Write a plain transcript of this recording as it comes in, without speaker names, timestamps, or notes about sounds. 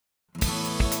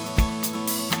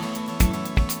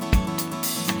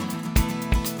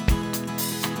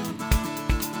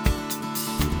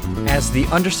As the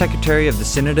Undersecretary of the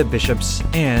Synod of Bishops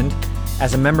and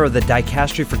as a member of the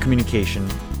Dicastery for Communication,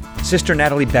 Sister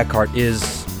Natalie Beckhart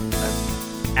is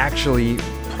actually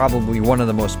probably one of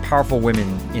the most powerful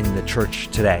women in the church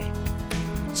today.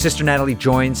 Sister Natalie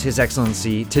joins His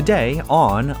Excellency today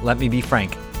on Let Me Be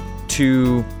Frank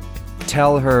to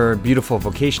tell her beautiful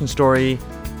vocation story,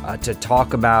 to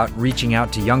talk about reaching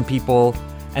out to young people,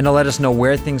 and to let us know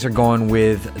where things are going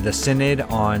with the Synod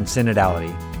on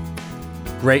synodality.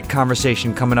 Great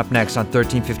conversation coming up next on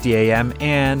 1350 AM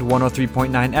and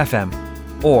 103.9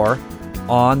 FM, or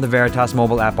on the Veritas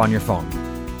mobile app on your phone.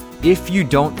 If you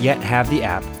don't yet have the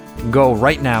app, go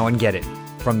right now and get it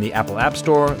from the Apple App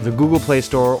Store, the Google Play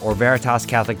Store, or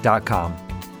veritascatholic.com.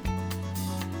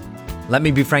 Let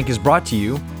Me Be Frank is brought to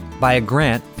you by a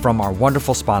grant from our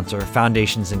wonderful sponsor,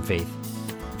 Foundations in Faith.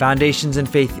 Foundations in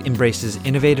Faith embraces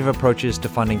innovative approaches to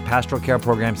funding pastoral care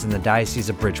programs in the Diocese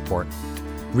of Bridgeport.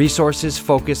 Resources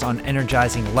focus on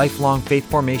energizing lifelong faith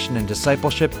formation and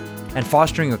discipleship and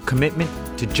fostering a commitment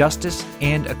to justice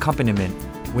and accompaniment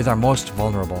with our most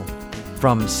vulnerable.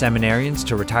 From seminarians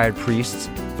to retired priests,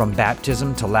 from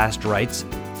baptism to last rites,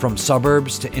 from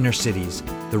suburbs to inner cities,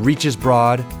 the reach is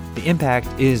broad, the impact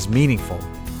is meaningful.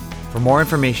 For more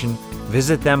information,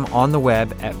 visit them on the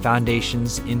web at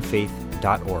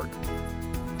foundationsinfaith.org.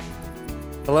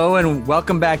 Hello and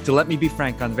welcome back to Let Me Be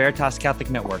Frank on Veritas Catholic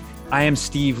Network. I am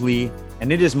Steve Lee,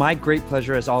 and it is my great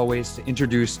pleasure, as always, to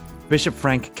introduce Bishop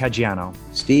Frank Caggiano.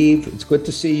 Steve, it's good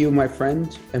to see you, my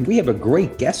friend. And we have a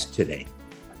great guest today.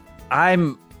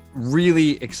 I'm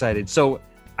really excited. So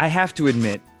I have to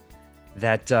admit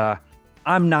that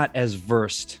I'm not as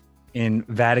versed in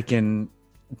Vatican,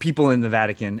 people in the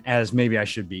Vatican, as maybe I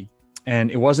should be.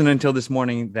 And it wasn't until this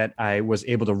morning that I was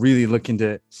able to really look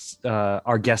into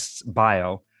our guest's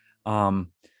bio.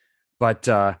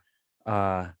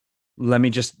 Let me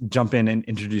just jump in and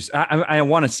introduce. I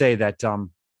want to say that I'm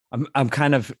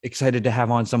kind of excited to have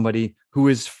on somebody who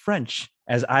is French,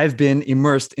 as I've been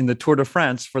immersed in the Tour de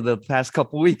France for the past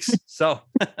couple of weeks. So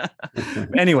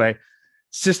anyway,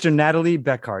 Sister Natalie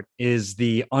Beckhart is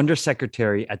the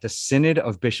Undersecretary at the Synod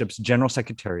of Bishops General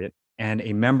Secretariat and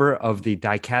a member of the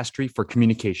Dicastery for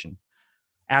Communication.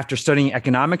 After studying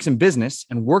economics and business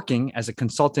and working as a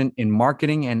consultant in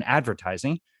marketing and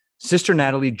advertising, Sister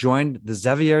Natalie joined the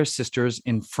Xavier Sisters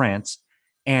in France,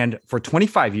 and for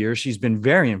 25 years, she's been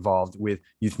very involved with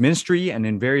youth ministry and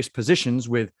in various positions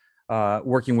with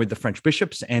working with the French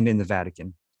bishops and in the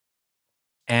Vatican.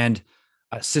 And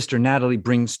Sister Natalie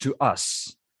brings to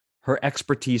us her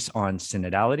expertise on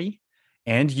synodality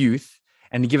and youth,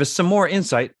 and to give us some more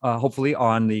insight, hopefully,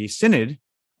 on the Synod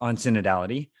on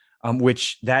synodality,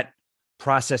 which that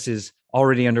process is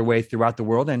already underway throughout the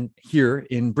world and here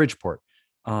in Bridgeport.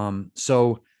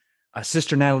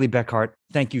 Sister Natalie Beckhart,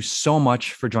 thank you so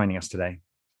much for joining us today.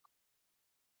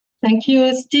 Thank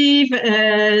you, Steve.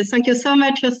 Thank you so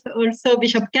much also,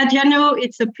 Bishop Caggiano.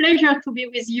 It's a pleasure to be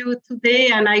with you today,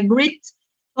 and I greet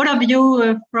all of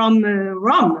you from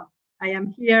Rome. I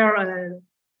am here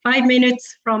 5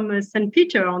 minutes from St.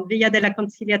 Peter on Via della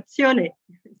Conciliazione.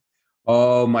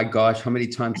 Oh my gosh, how many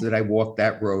times did I walk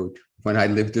that road when I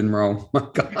lived in Rome? My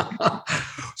God.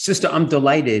 Sister, I'm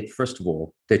delighted, first of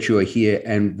all, that you are here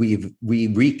and we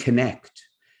reconnect,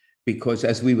 because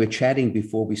as we were chatting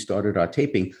before we started our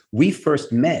taping, we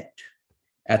first met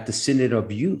at the Synod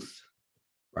of Youth,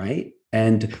 right?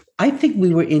 And I think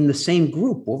we were in the same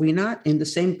group, were we not? In the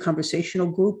same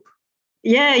conversational group?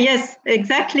 Yeah, yes,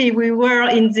 exactly. We were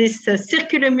in this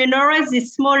Circulum Minores,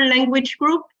 this small language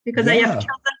group, because I have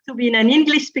chosen to be in an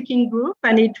English-speaking group,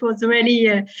 and it was really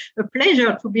a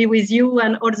pleasure to be with you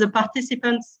and all the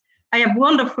participants. I have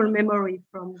wonderful memory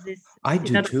from this. I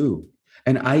do too.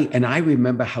 And I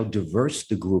remember how diverse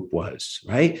the group was,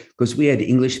 right? Because we had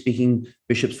English-speaking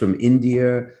bishops from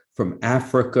India, from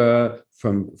Africa,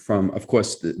 from of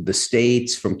course, the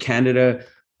States, from Canada,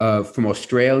 from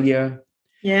Australia.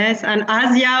 Yes, and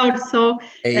Asia also.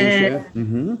 Asia.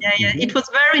 It was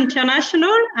very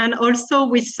international, and also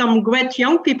with some great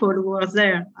young people who were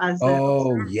there.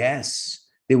 Yes.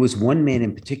 There was one man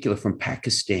in particular from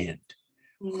Pakistan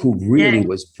who really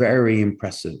was very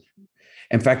impressive.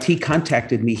 In fact, he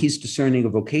contacted me. He's discerning a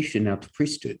vocation now to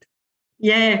priesthood.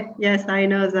 Yes, I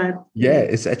know that.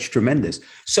 Yeah, that's tremendous.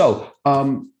 So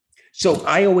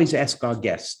I always ask our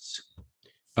guests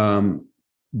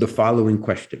the following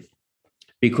question,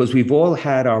 because we've all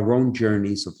had our own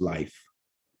journeys of life.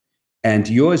 And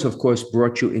yours, of course,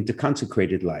 brought you into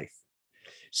consecrated life.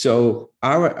 So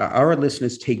our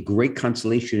listeners take great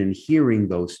consolation in hearing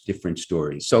those different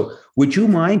stories. So would you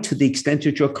mind, to the extent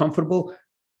that you're comfortable,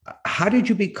 how did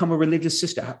you become a religious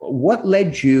sister? What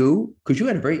led you, because you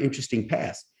had a very interesting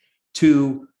path,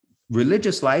 to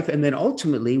religious life, and then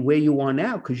ultimately where you are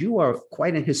now, because you are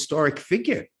quite a historic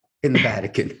figure in the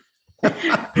Vatican.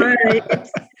 Right.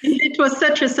 It was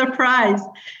such a surprise.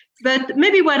 But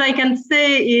maybe what I can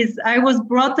say is I was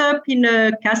brought up in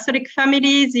a Catholic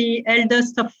family, the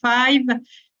eldest of 5.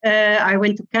 I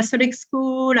went to Catholic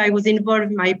school. I was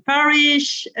involved in my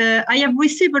parish. I have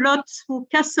received a lot through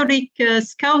Catholic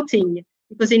scouting,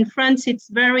 because in France it's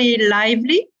very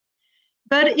lively.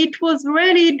 But it was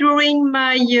really during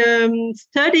my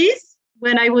studies,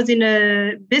 when I was in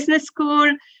a business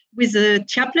school with a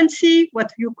chaplaincy,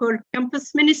 what you call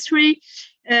campus ministry,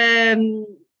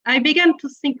 I began to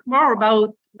think more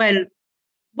about, well,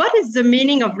 what is the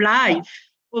meaning of life?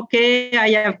 Okay,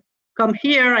 I have come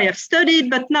here, I have studied,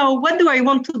 but now what do I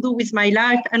want to do with my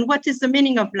life, and what is the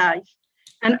meaning of life?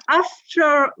 And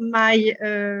after my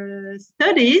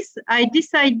studies, I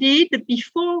decided,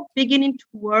 before beginning to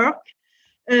work,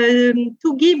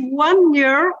 to give 1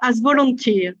 year as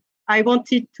volunteer. I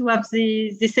wanted to have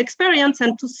this experience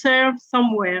and to serve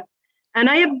somewhere. And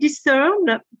I have discerned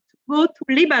to go to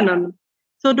Lebanon.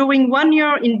 So during 1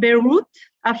 year in Beirut,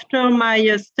 after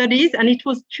my studies, and it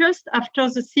was just after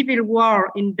the civil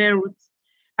war in Beirut,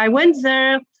 I went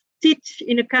there to teach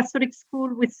in a Catholic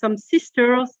school with some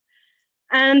sisters.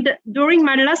 And during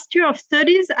my last year of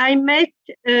studies, I made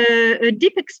a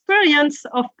deep experience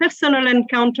of personal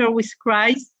encounter with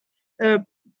Christ,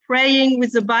 praying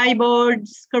with the Bible,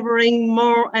 discovering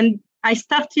more. And I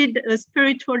started a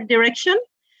spiritual direction.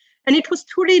 And it was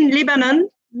truly in Lebanon,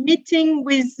 meeting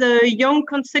with young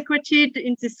consecrated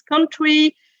in this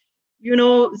country. You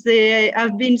know, they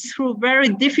have been through very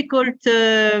difficult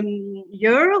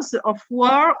years of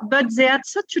war, but they had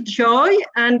such a joy,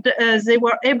 and they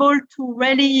were able to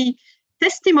really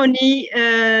testimony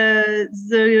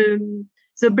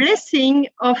the blessing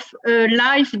of a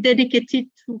life dedicated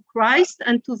to Christ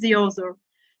and to the other.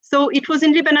 So it was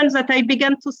in Lebanon that I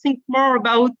began to think more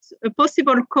about a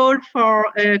possible call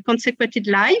for a consecrated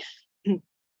life.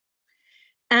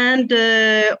 And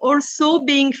also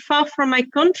being far from my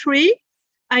country,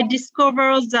 I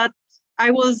discovered that I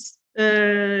was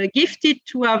gifted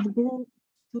to have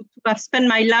spent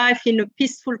my life in a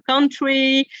peaceful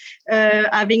country,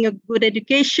 having a good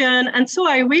education. And so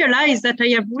I realized that I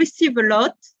have received a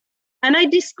lot. And I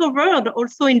discovered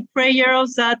also in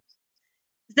prayers that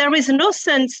there is no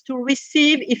sense to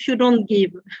receive if you don't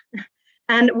give.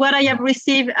 And what I have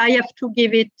received, I have to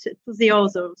give it to the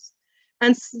others.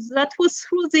 And that was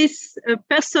through this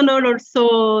personal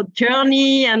also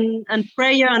journey and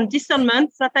prayer and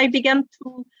discernment that I began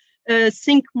to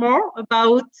think more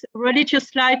about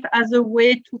religious life as a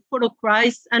way to follow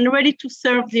Christ and really to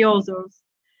serve the others.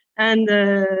 And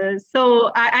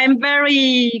so I'm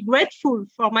very grateful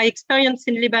for my experience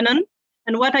in Lebanon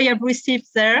and what I have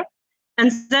received there.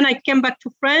 And then I came back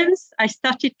to France. I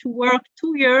started to work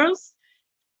 2 years,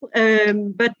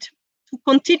 but to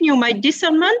continue my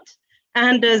discernment.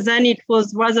 And then it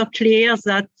was rather clear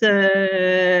that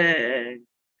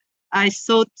I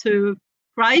thought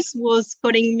Christ was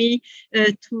calling me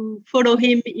to follow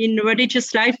him in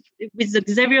religious life with the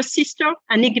Xavier Sister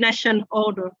and Ignatian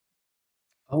order.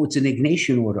 Oh, it's an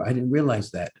Ignatian order. I didn't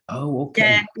realize that. Oh,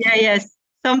 okay. Yes.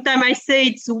 Sometimes I say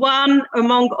it's one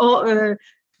among all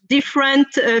different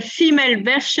female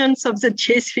versions of the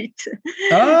Jesuit.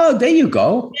 Oh, there you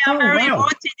go. They are very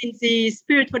rooted in the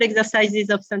spiritual exercises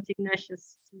of St.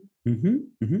 Ignatius. Mm-hmm,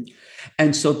 mm-hmm.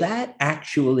 And so that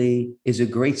actually is a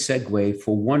great segue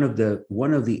for one of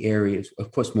the areas.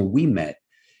 Of course, when we met,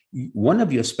 one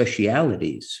of your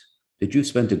specialities that you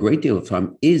spent a great deal of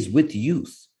time is with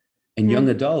youth and young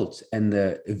adults and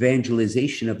the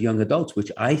evangelization of young adults,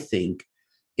 which I think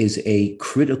is a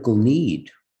critical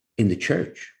need in the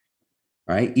church.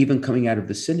 Right? Even coming out of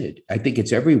the synod, I think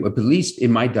it's everywhere, but at least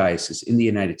in my diocese in the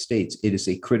United States, it is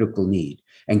a critical need.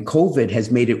 And COVID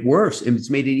has made it worse, and it's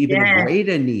made it even a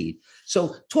greater need.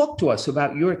 So talk to us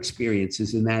about your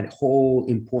experiences in that whole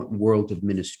important world of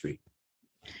ministry.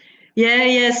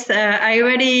 Yes, I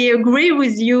really agree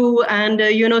with you. And,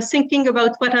 thinking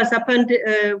about what has happened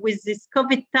with this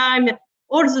COVID time,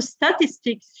 all the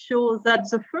statistics show that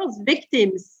the first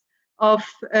victims of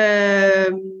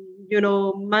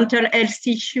mental health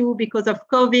issue because of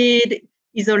COVID,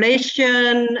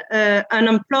 isolation,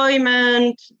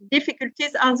 unemployment,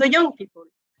 difficulties are the young people.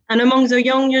 And among the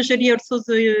young, usually also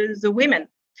the women.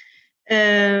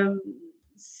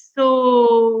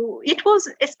 So it was,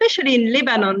 especially in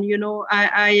Lebanon,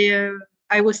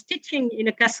 I was teaching in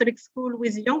a Catholic school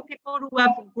with young people who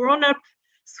have grown up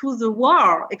through the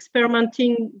war,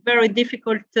 experimenting very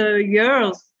difficult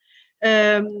years.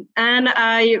 And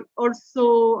I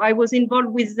was involved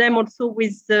with them also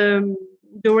with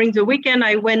during the weekend.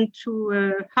 I went to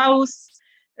a house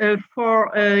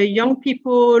for young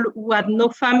people who had no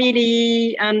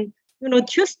family, and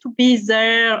just to be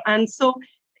there. And so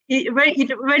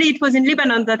it was in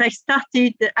Lebanon that I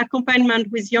started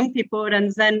accompaniment with young people,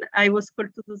 and then I was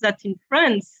called to do that in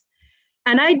France.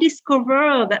 And I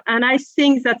discovered, and I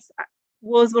think that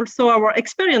was also our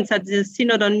experience at the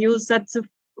Synod on Youth, that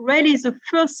really the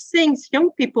first things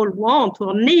young people want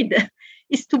or need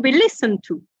is to be listened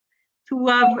to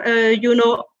have,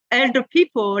 elder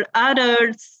people,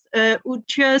 adults who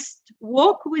just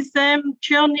walk with them,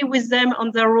 journey with them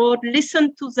on the road,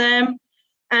 listen to them.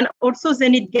 And also they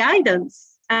need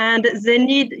guidance, and they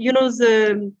need,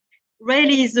 the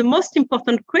most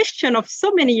important question of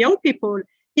so many young people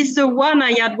is the one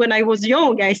I had when I was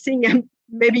young. I think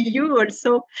maybe you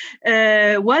also,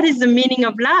 what is the meaning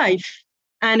of life?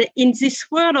 And in this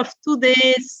world of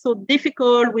today, so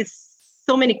difficult with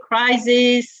so many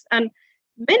crises, and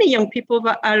many young people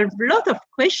have a lot of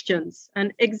questions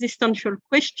and existential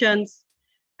questions,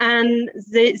 and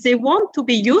they want to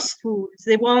be useful.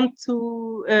 They want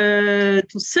to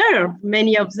serve.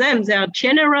 Many of them, they are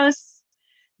generous,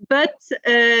 but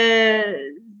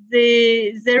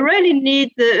they really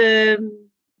need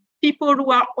people who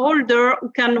are older,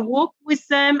 who can walk with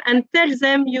them and tell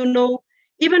them,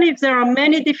 even if there are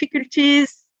many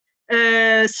difficulties,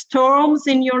 storms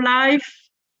in your life,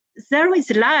 there is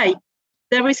light.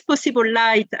 There is possible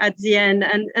light at the end,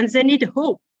 and they need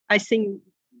hope. I think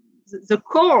the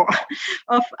core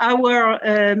of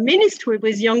our ministry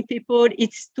with young people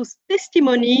is to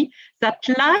testimony that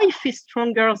life is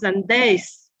stronger than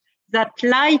death, that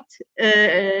light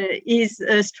is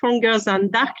stronger than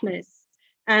darkness,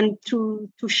 and to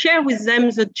share with them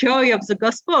the joy of the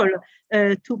gospel,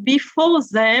 to be for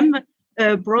them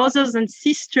brothers and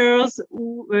sisters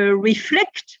who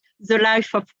reflect the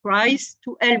life of Christ,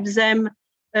 to help them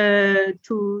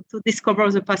to discover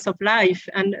the path of life,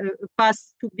 and a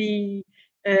path to be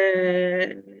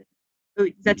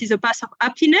that is a path of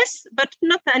happiness, but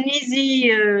not an easy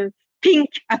pink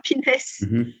happiness.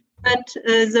 Mm-hmm. But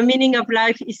the meaning of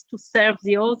life is to serve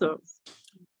the others.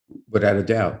 Without a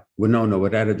doubt. Well, no,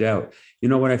 without a doubt.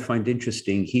 What I find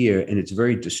interesting here, and it's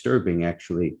very disturbing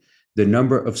actually, the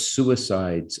number of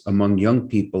suicides among young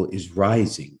people is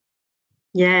rising.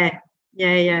 Yeah.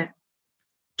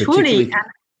 Truly.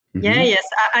 Mm-hmm. Yeah, yes.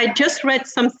 I just read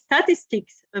some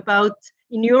statistics about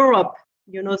in Europe,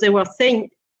 they were saying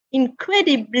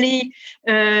incredibly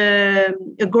a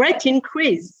great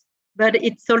increase, but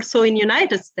it's also in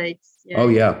United States. Yeah. Oh,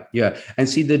 yeah. And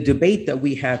see, the debate that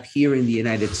we have here in the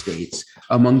United States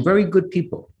among very good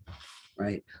people,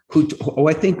 right, who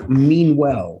I think mean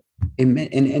well in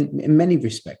many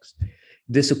respects,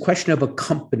 there's a question of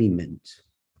accompaniment.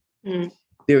 Mm.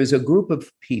 There is a group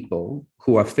of people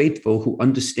who are faithful, who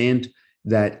understand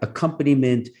that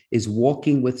accompaniment is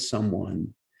walking with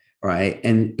someone, right,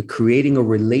 and creating a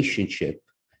relationship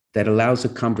that allows a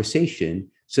conversation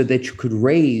so that you could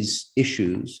raise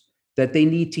issues that they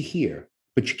need to hear.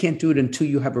 But you can't do it until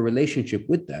you have a relationship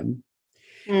with them.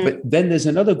 Mm. But then there's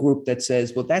another group that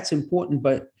says, well, that's important,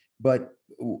 but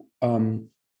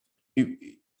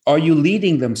are you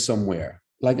leading them somewhere?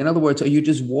 Like, in other words, are you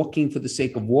just walking for the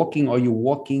sake of walking? Or are you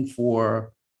walking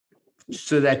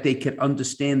so that they can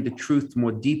understand the truth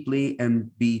more deeply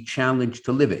and be challenged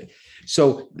to live it?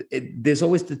 So there's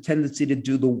always the tendency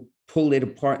to pull it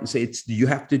apart and say, you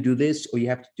have to do this or you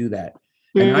have to do that.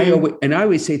 Mm. And I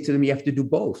always say to them, you have to do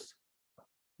both.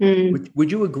 Mm.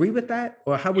 Would you agree with that?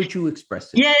 Or how would you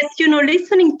express it? Yes,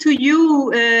 listening to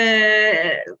you,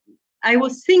 I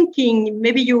was thinking,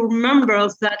 maybe you remember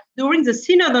that during the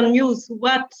Synod on Youth,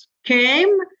 what came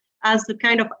as a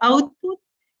kind of output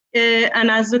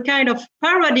and as a kind of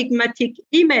paradigmatic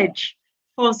image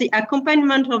for the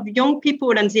accompaniment of young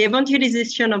people and the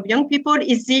evangelization of young people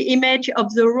is the image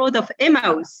of the road of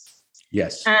Emmaus.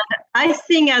 Yes. And I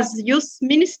think as youth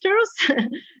ministers,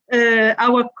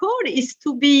 our call is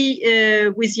to be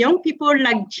with young people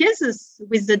like Jesus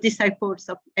with the disciples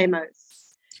of Emmaus.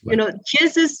 Right.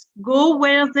 Jesus go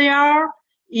where they are.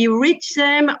 He reach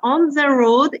them on the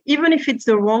road, even if it's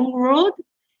the wrong road.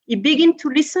 He begin to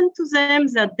listen to them,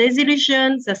 their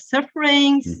disillusions, their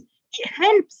sufferings. Mm. He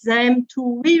helps them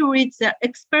to reread their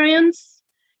experience,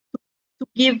 to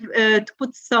give, to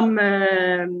put some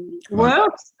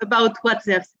words about what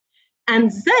they've.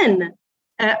 And then,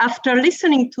 after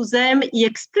listening to them, he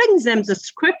explains them the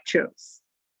scriptures.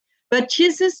 But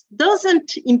Jesus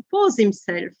doesn't impose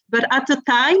himself, but at a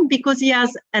time, because he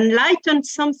has enlightened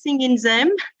something in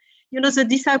them, the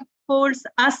disciples disciples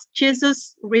asked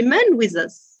Jesus, remain with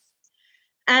us.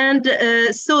 And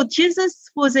so Jesus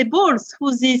was able,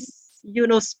 through this,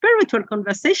 spiritual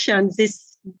conversation,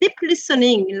 this deep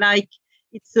listening, like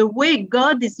it's the way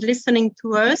God is listening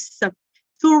to us,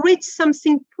 to reach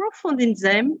something profound in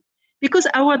them. Because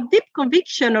our deep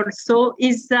conviction also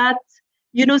is that,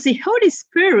 the Holy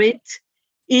Spirit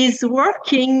is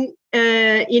working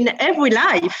in every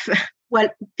life. Well,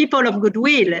 people of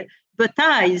goodwill,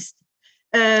 baptized.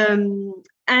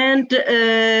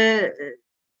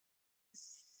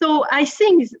 So I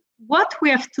think what we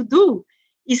have to do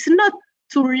is not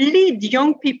to lead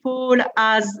young people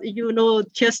as,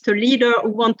 just a leader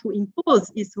who wants to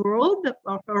impose his road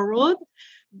or her road,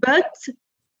 but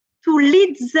to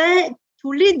lead them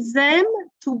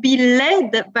to be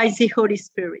led by the Holy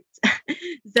Spirit.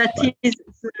 That right. is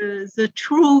the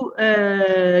true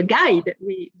guide,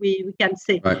 we can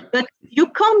say. Right. But you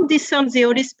can't discern the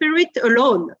Holy Spirit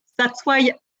alone. That's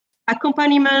why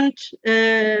accompaniment,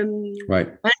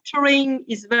 mentoring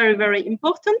is very, very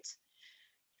important.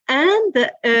 And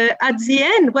at the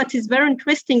end, what is very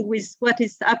interesting with what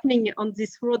is happening on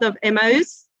this road of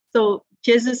Emmaus, so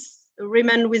Jesus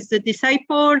remained with the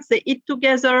disciples, they eat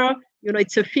together,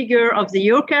 it's a figure of the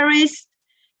Eucharist,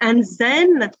 and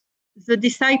then the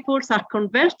disciples are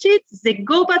converted, they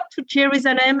go back to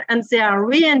Jerusalem, and they are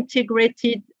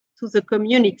reintegrated to the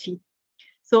community.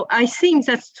 So I think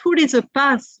that's truly the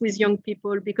path with young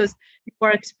people, because you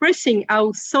are expressing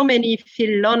how so many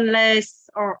feel lonely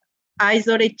or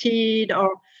isolated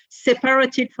or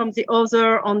separated from the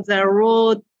other on their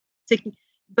road.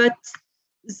 But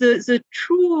the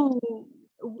true,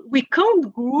 we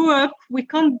can't grow up, we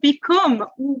can't become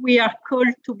who we are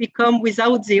called to become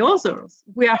without the others.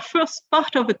 We are first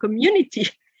part of a community.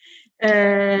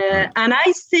 And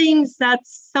I think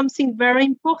that's something very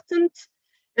important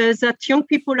that young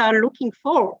people are looking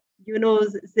for.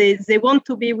 They want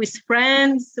to be with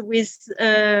friends,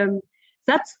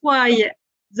 that's why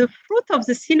the fruit of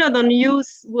the Synod on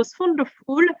Youth was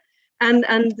wonderful, and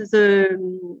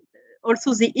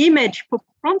also the image Pope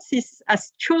Francis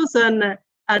has chosen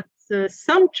at the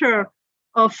center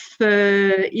of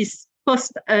his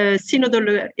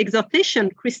post-synodal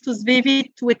exhortation, Christus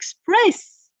Vivit, to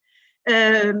express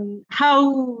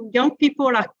how young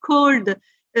people are called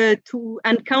to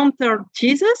encounter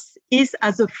Jesus is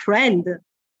as a friend,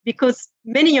 because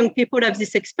many young people have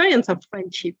this experience of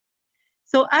friendship.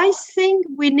 So I think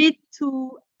we need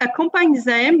to accompany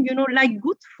them, like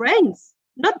good friends,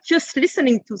 not just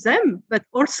listening to them, but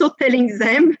also telling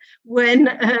them when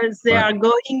they are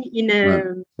going in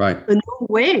a new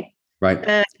way.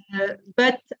 Right.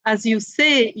 But as you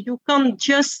say, you can't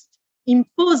just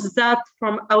impose that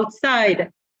from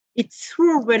outside. It's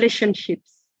through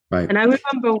relationships. Right. And I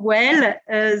remember well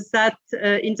that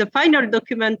in the final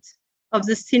document of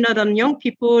the Synod on Young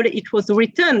People, it was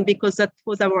written, because that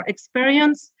was our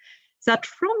experience, that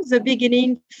from the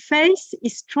beginning, faith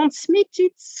is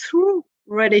transmitted through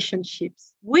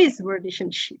relationships, with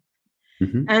relationship.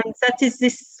 Mm-hmm. And that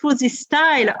is through this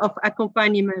style of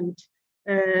accompaniment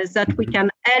that we can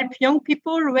help young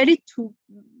people really to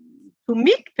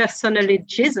meet personally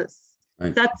Jesus.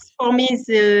 Right. That's for me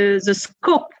the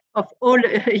scope of all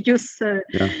youth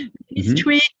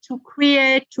ministry, to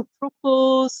create, to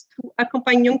propose, to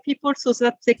accompany young people so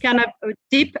that they can have a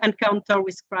deep encounter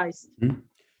with Christ. Mm-hmm.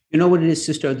 You know what it is,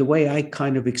 sister? The way I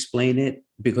kind of explain it,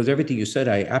 because everything you said,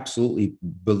 I absolutely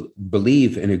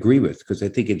believe and agree with, because I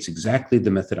think it's exactly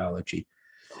the methodology.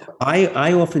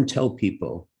 I often tell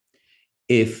people,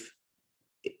 if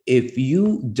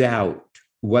you doubt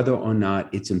whether or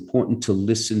not it's important to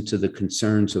listen to the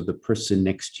concerns of the person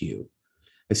next to you,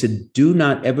 I said, do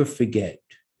not ever forget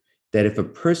that if a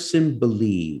person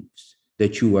believes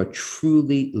that you are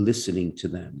truly listening to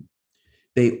them,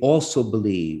 they also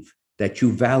believe that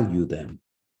you value them,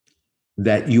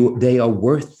 that they are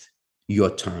worth your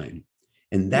time.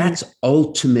 And that's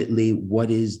ultimately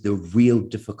what is the real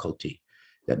difficulty,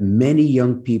 that many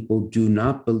young people do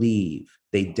not believe.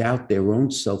 They doubt their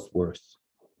own self-worth,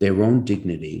 their own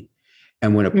dignity.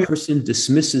 And when a person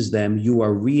dismisses them, you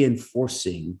are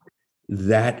reinforcing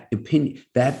that opinion,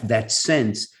 that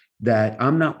sense that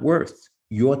I'm not worth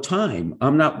your time.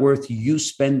 I'm not worth you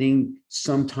spending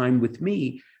some time with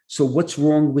me. So what's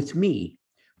wrong with me?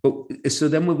 But so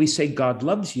then when we say God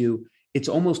loves you, it's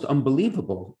almost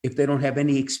unbelievable if they don't have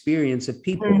any experience of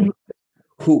people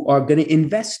who are going to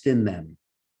invest in them.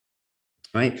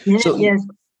 Right. Yes,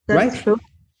 right. True.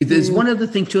 There's one other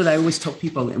thing too that I always tell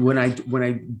people when I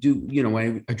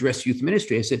address youth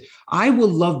ministry, I said, I will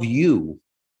love you.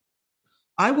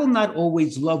 I will not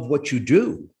always love what you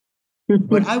do,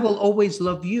 but I will always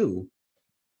love you.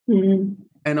 Mm.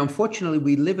 And unfortunately,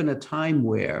 we live in a time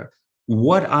where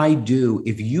what I do,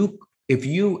 if you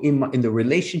in the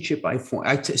relationship I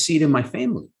form, see it in my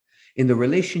family, in the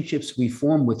relationships we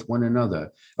form with one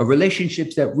another, are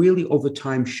relationships that really over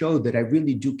time show that I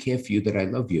really do care for you, that I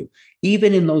love you.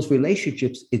 Even in those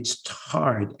relationships, it's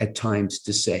hard at times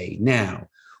to say, now,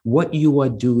 what you are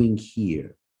doing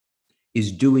here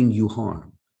is doing you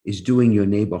harm, is doing your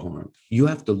neighbor harm. You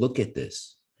have to look at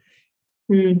this.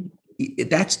 Mm.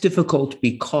 That's difficult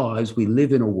because we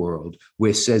live in a world where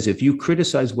it says, if you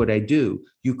criticize what I do,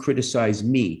 you criticize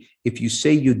me. If you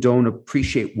say you don't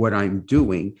appreciate what I'm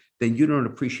doing, then you don't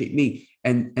appreciate me.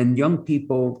 And young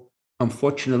people,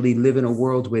 unfortunately, live in a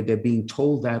world where they're being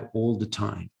told that all the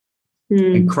time.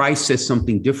 Mm. And Christ says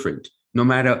something different. No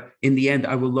matter, in the end,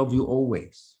 I will love you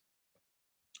always.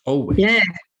 Always. Yeah.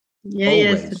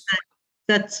 Always. Yes,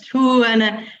 that's true.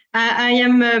 And I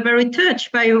am very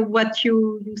touched by what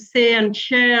you say and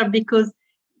share, because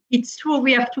it's true.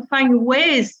 We have to find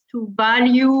ways to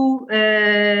value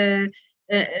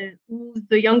who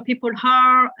the young people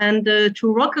are, and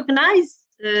to recognize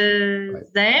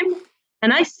them.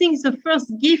 And I think the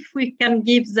first gift we can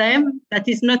give them, that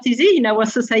is not easy in our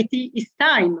society, is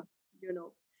time,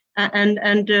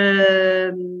 and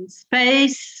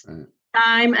space. Right.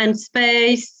 Time and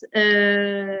space,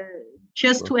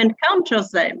 just to encounter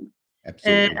them.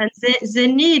 Absolutely. And they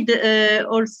need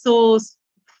also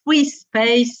free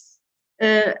space.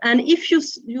 And if you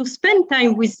spend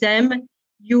time with them,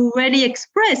 you really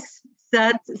express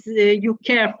that you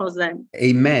care for them.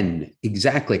 Amen.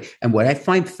 Exactly. And what I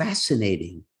find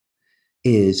fascinating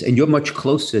is, and you're much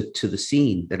closer to the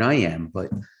scene than I am, but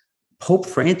Pope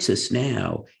Francis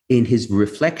now, in his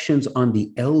reflections on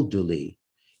the elderly,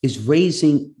 is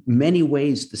raising many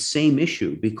ways the same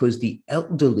issue, because the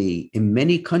elderly in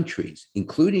many countries,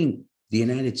 including the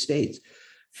United States,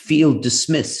 feel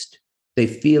dismissed. They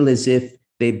feel as if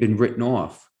they've been written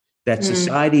off, that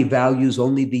society values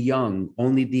only the young,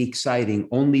 only the exciting,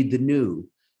 only the new,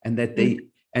 and that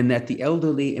the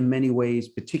elderly in many ways,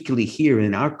 particularly here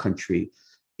in our country,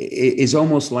 is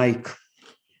almost like,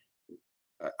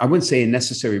 I wouldn't say a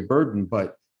necessary burden,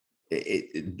 but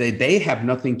they have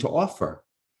nothing to offer.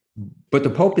 But the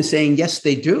Pope is saying, yes,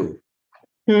 they do.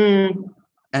 And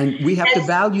we have to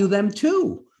value them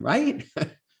too, right?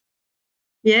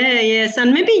 Yes.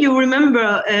 And maybe you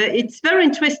remember, it's very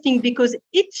interesting, because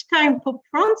each time Pope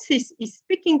Francis is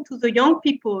speaking to the young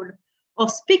people, or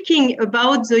speaking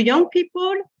about the young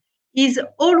people, is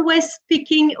always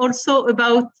speaking also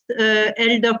about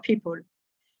elder people.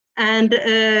 And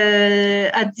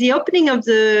at the opening of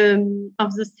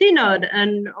the synod,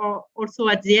 and also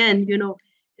at the end,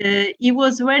 he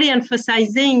was really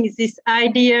emphasizing this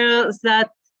idea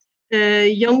that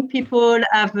young people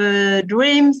have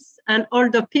dreams and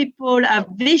older people have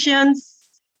visions,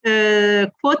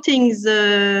 quoting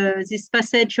this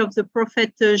passage of the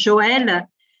prophet Joel.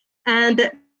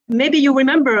 And maybe you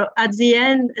remember at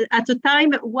the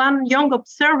time, one young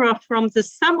observer from the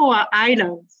Samoa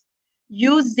Islands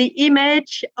used the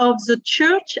image of the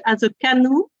church as a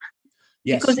canoe,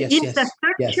 because in the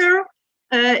culture,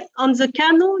 on the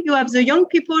canoe, you have the young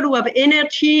people who have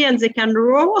energy and they can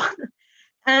row,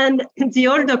 and the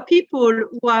older people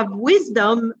who have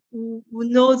wisdom, who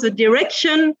know the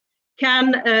direction,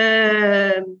 can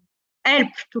help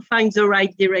to find the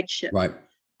right direction. Right.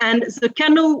 And the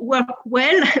canoe works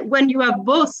well when you have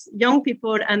both young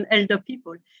people and elder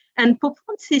people. And Pope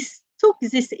Francis took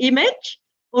this image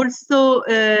also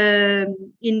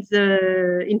in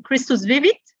Christus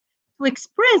Vivit, to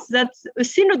express that a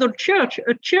synodal church,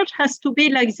 a church has to be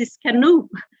like this canoe,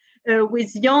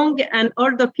 with young and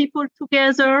older people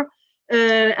together.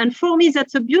 And for me,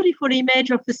 that's a beautiful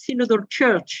image of a synodal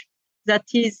church, that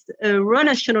is a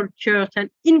relational church,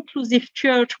 an inclusive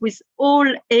church with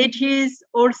all ages,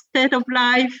 all state of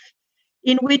life,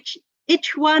 in which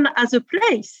each one has a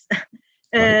place.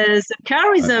 The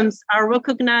charisms are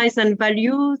recognized and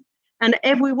valued, and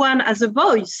everyone has a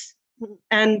voice.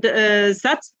 And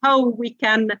that's how we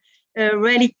can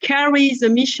really carry the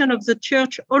mission of the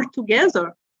church all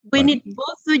together. We need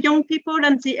both the young people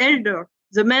and the elder,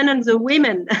 the men and the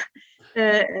women,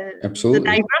 Absolutely. the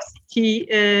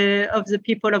diversity of the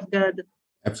people of God.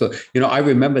 Absolutely. I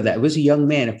remember that. It was a young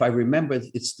man. If I remember,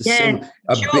 it's the same.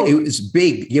 It was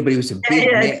big. Yeah, but he was a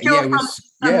big man. Yeah, it was.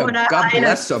 Yeah, God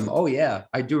bless him. Oh, yeah.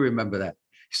 I do remember that.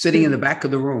 Sitting in the back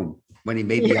of the room when he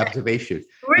made the observation.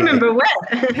 Remember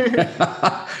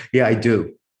well. Yeah, I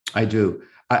do.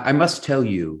 I must tell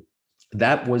you,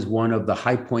 that was one of the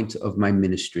high points of my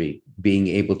ministry, being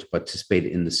able to participate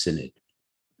in the synod.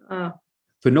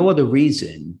 For no other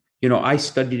reason. I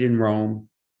studied in Rome,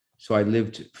 So I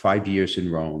lived 5 years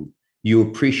in Rome. You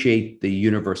appreciate the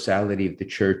universality of the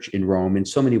church in Rome in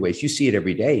so many ways. You see it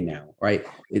every day now, right?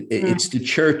 It's the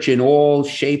church in all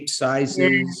shapes,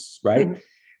 sizes, right?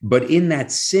 But in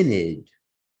that synod,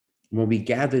 when we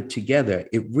gathered together,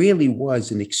 it really was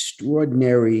an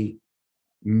extraordinary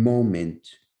moment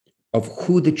of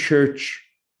who the church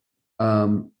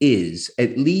is,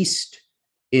 at least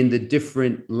in the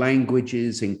different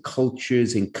languages and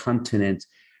cultures and continents.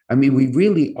 I mean, we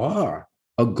really are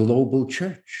a global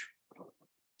church.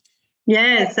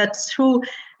 Yes, that's true.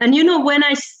 And when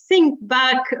I think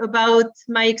back about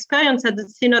my experience at the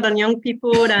Synod on Young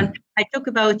People, and I talk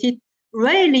about it,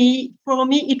 really, for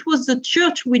me, it was the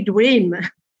church we dream.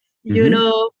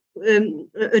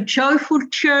 A joyful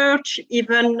church,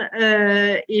 even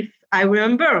if I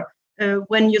remember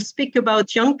when you speak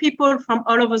about young people from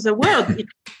all over the world,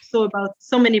 it's also about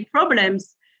so many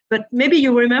problems. But maybe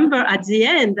you remember at the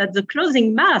end, at the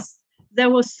closing mass, there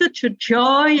was such a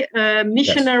joy,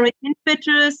 missionary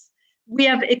impetus. We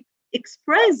have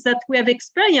expressed that we have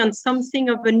experienced something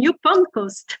of a new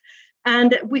Pentecost.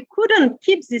 And we couldn't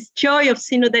keep this joy of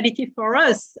synodality for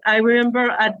us. I remember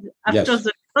after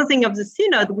the closing of the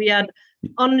synod, we had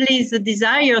only the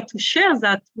desire to share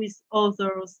that with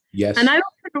others. Yes. And I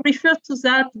often refer to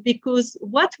that because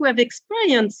what we have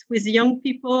experienced with young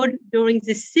people during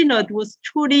this synod was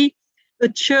truly a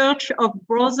church of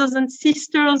brothers and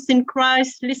sisters in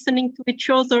Christ, listening to each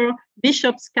other,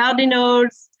 bishops,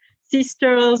 cardinals,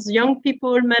 sisters, young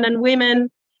people, men and women.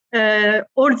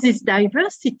 All this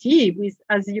diversity with,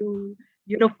 as you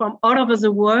know, from all over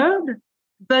the world,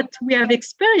 but we have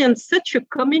experienced such a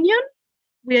communion.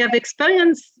 We have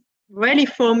experienced, really,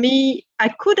 for me, I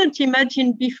couldn't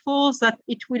imagine before that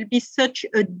it will be such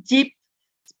a deep,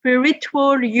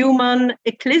 spiritual, human,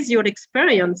 ecclesial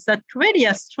experience that really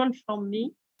has transformed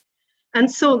me. And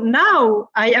so now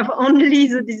I have only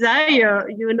the desire,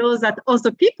 that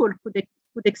other people could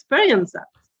experience that.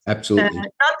 Absolutely.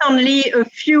 Not only a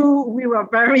few, we were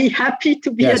very happy to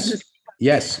be at the synod.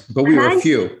 Yes, but we were a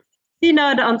few.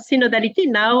 Synod on synodality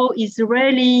now is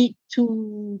really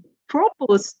to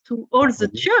propose to all the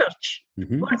church,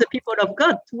 all the people of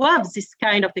God, to have this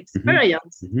kind of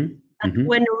experience. And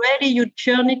when really you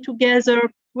journey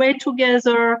together, pray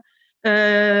together,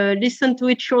 listen to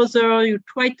each other, you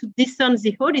try to discern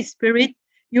the Holy Spirit,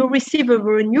 you receive a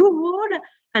renewal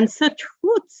and such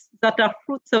fruits that are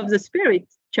fruits of the Spirit.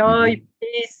 Joy,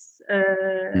 peace.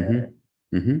 And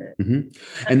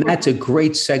that's a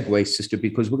great segue, sister,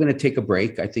 because we're going to take a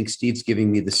break. I think Steve's giving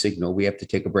me the signal. We have to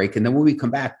take a break. And then when we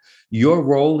come back, your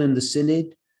role in the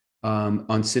synod, on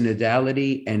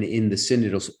synodality and in the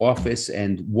synodal office,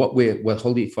 and what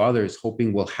Holy Father is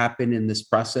hoping will happen in this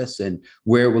process and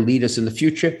where it will lead us in the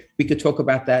future. We could talk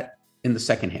about that in the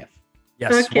second half.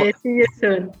 Yes. Okay, see you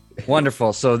soon.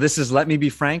 Wonderful. So this is Let Me Be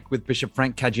Frank with Bishop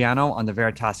Frank Caggiano on the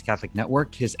Veritas Catholic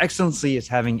Network. His Excellency is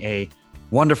having a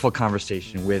wonderful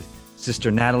conversation with Sister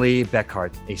Natalie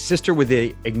Beckhart, a sister with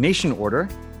the Ignatian Order,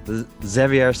 the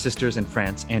Xavier Sisters in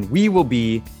France, and we will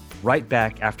be right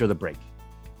back after the break.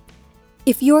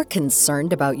 If you're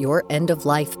concerned about your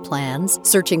end-of-life plans,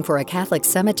 searching for a Catholic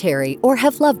cemetery, or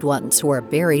have loved ones who are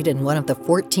buried in one of the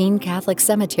 14 Catholic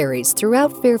cemeteries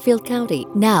throughout Fairfield County,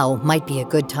 now might be a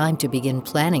good time to begin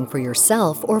planning for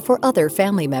yourself or for other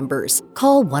family members.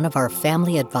 Call one of our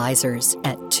family advisors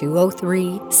at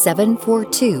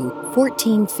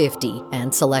 203-742-1450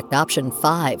 and select option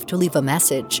 5 to leave a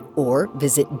message, or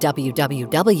visit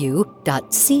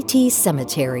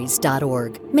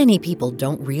www.ctcemeteries.org. Many people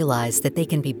don't realize that they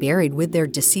can be buried with their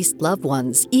deceased loved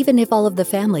ones, even if all of the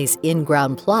family's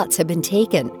in-ground plots have been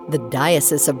taken. The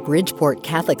Diocese of Bridgeport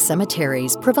Catholic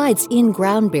Cemeteries provides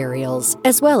in-ground burials,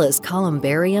 as well as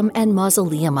columbarium and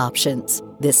mausoleum options.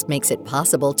 This makes it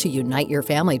possible to unite your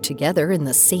family together in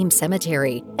the same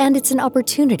cemetery, and it's an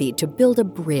opportunity to build a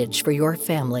bridge for your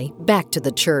family back to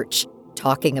the church.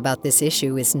 Talking about this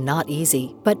issue is not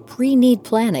easy, but pre-need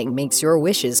planning makes your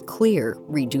wishes clear,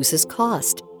 reduces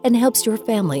cost, and helps your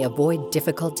family avoid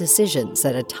difficult decisions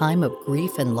at a time of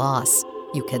grief and loss.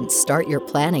 You can start your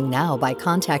planning now by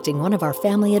contacting one of our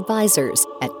family advisors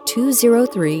at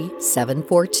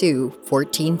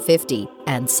 203-742-1450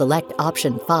 and select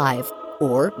option 5,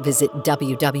 or visit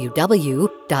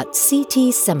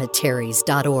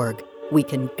www.ctcemeteries.org. We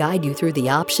can guide you through the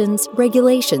options,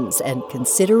 regulations, and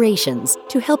considerations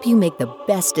to help you make the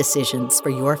best decisions for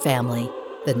your family.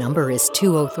 The number is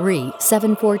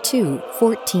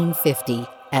 203-742-1450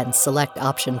 and select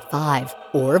option 5,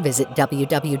 or visit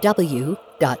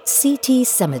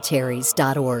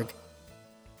www.ctcemeteries.org.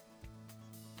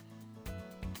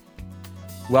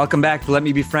 Welcome back to Let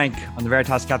Me Be Frank on the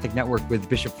Veritas Catholic Network with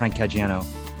Bishop Frank Caggiano.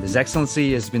 His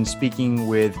Excellency has been speaking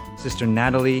with Sister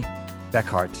Natalie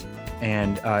Beckhart,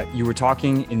 and you were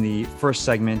talking in the first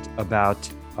segment about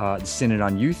the Synod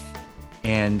on Youth,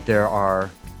 and there are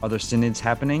other synods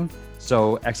happening.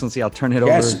 So, Excellency, I'll turn it over.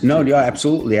 Yes, no, yeah,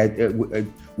 absolutely.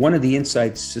 One of the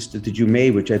insights, Sister, that you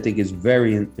made, which I think is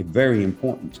very, very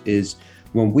important, is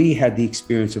when we had the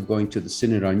experience of going to the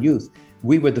Synod on Youth,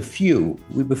 we were the few.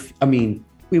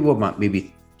 We were about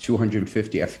maybe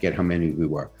 250. I forget how many we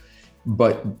were,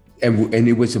 but and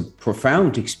it was a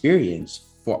profound experience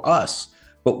for us.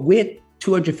 But we're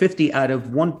 250 out of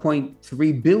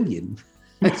 1.3 billion.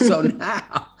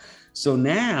 So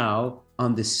now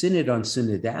on the Synod on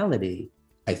Synodality,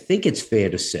 I think it's fair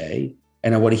to say,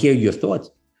 and I want to hear your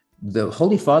thoughts, the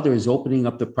Holy Father is opening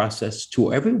up the process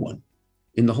to everyone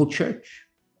in the whole church.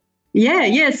 Yeah,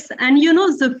 yes. And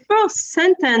the first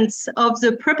sentence of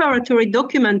the preparatory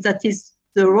document, that is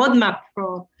the roadmap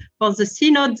for the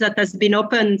synod that has been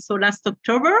opened last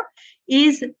October,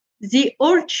 is the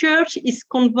whole church is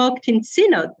convoked in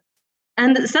synod.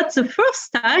 And that's the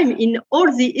first time in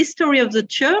all the history of the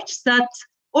church that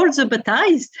all the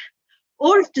baptized,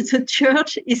 all the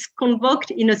church is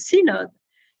convoked in a synod.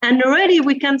 And really,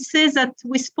 we can say that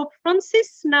with Pope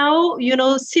Francis now,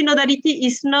 synodality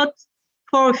is not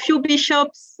for a few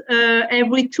bishops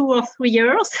every 2 or 3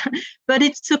 years, but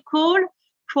it's a call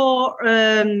for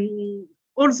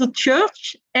all the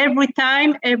church every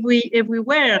time,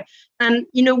 everywhere. And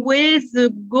in a way, the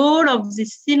goal of the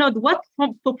synod, what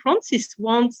Pope Francis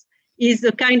wants, is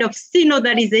a kind of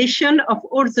synodalization of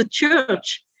all the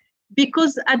church.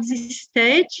 Because at this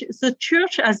stage, the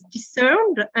church has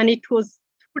discerned, and it was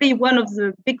really one of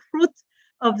the big fruits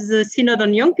of the Synod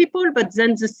on Young People, but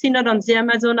then the Synod on the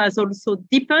Amazon has also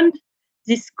deepened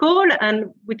this call.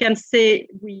 And we can say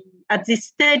at this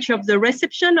stage of the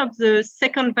reception of the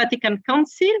Second Vatican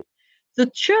Council, the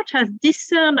church has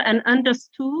discerned and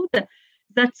understood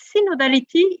that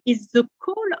synodality is the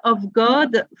call of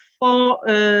God for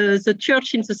the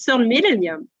church in the third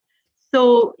millennium.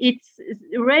 So it's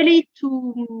really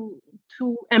to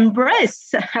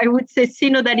embrace, I would say,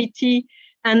 synodality.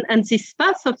 And this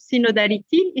path of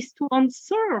synodality is to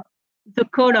answer the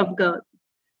call of God,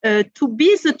 to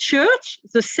be the church,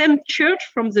 the same church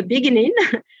from the beginning,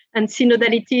 and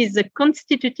synodality is the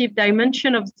constitutive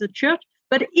dimension of the church,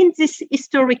 but in this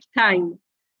historic time.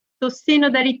 So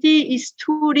synodality is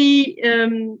truly,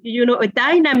 a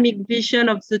dynamic vision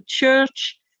of the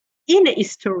church in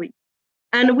history.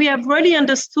 And we have really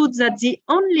understood that the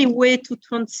only way to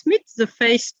transmit the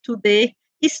faith today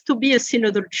is to be a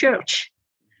synodal church.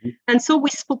 And so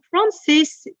with Pope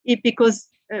Francis, because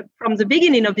from the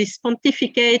beginning of his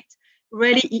pontificate,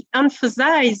 really he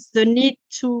emphasized the need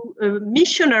to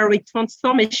missionary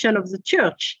transformation of the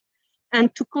church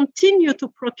and to continue to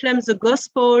proclaim the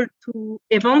gospel, to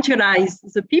evangelize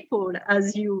the people,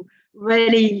 as you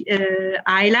really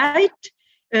highlight.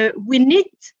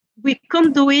 We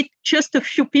can't do it just a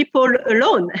few people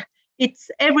alone.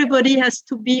 It's everybody has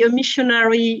to be a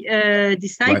missionary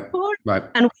disciple, right.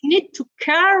 And we need to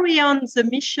carry on the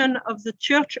mission of the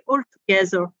church all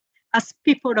together as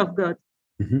people of God.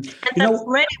 Mm-hmm. And that's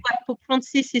really what Pope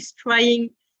Francis is trying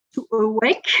to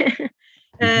awake,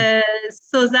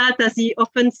 so that, as he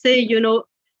often say,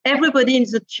 everybody in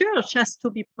the church has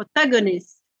to be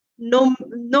protagonist. No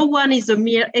one is a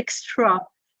mere extra.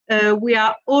 We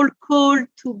are all called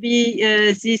to be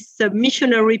these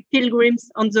missionary pilgrims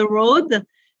on the road,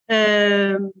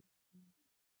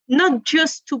 not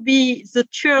just to be the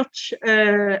church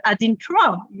ad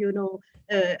intra,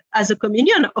 as a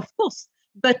communion, of course,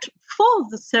 but for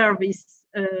the service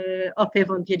of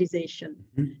evangelization.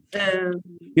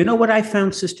 Mm-hmm. What I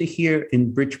found, Sister, here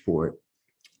in Bridgeport,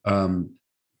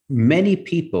 many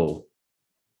people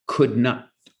could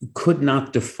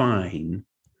not define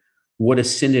what a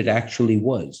synod actually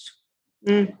was.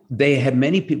 Mm.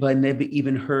 Many people had never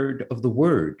even heard of the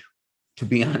word, to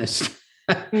be honest.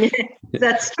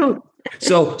 That's true.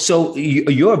 So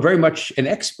you're very much an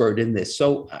expert in this.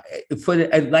 So for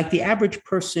like the average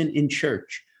person in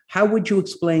church, how would you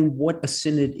explain what a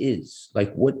synod is?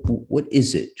 Like, what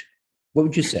is it? What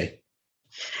would you say?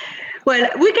 Well,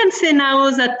 we can say now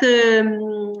that,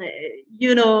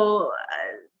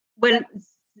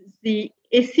 the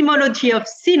etymology of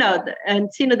synod and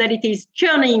synodality is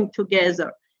journeying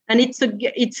together, and it's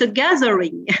a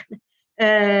gathering.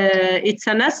 It's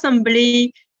an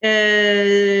assembly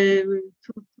to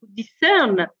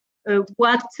discern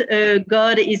what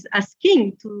God is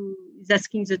asking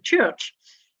the church.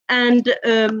 And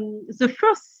the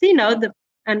first synod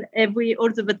and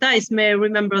all the baptized may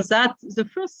remember that the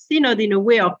first synod, in a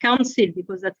way, or council,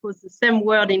 because that was the same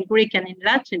word in Greek and in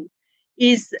Latin,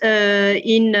 is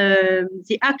in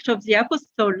the Acts of the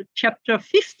Apostle, chapter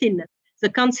 15, the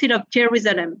Council of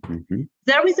Jerusalem. Mm-hmm.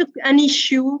 There is an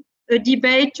issue, a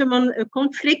debate, a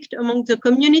conflict among the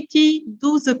community.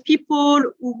 Do the people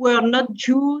who were not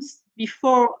Jews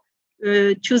before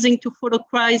choosing to follow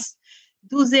Christ,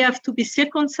 do they have to be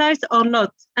circumcised or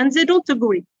not? And they don't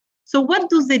agree. So what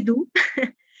do?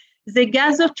 They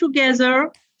gather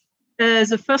together,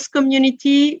 the first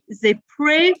community, they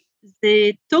pray,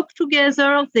 they talk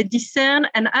together, they discern,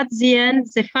 and at the end,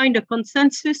 they find a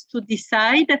consensus to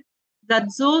decide that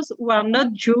those who are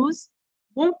not Jews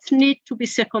won't need to be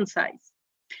circumcised.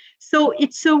 So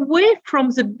it's a way from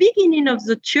the beginning of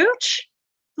the church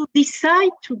to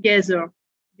decide together,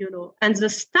 and the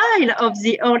style of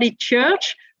the early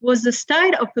church was the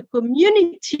style of a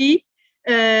community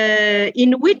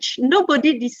in which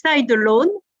nobody decided alone.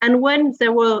 And when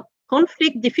there were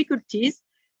conflict difficulties,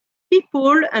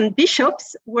 people and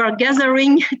bishops were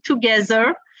gathering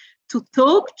together to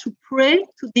talk, to pray,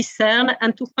 to discern,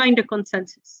 and to find a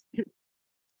consensus.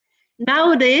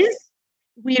 Nowadays,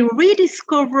 we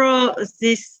rediscover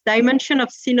this dimension of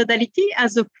synodality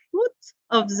as a fruit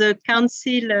of the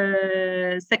Council,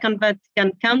 Second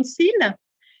Vatican Council,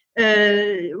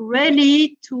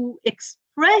 really to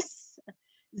express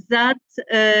that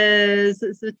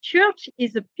the church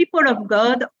is a people of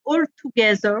God all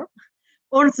together,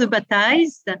 all the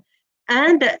baptized,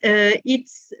 and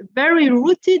it's very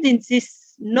rooted in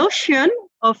this notion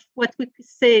of what we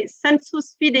say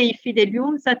sensus fidei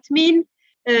fidelium. That means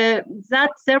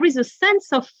that there is a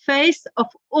sense of faith of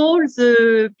all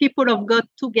the people of God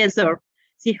together.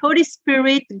 The Holy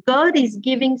Spirit, God is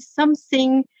giving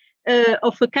something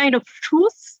of a kind of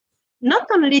truth, not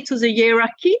only to the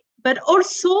hierarchy, but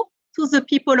also to the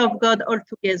people of God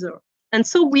altogether. And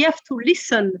so we have to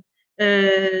listen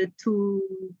to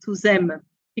them,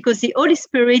 because the Holy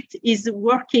Spirit is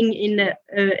working in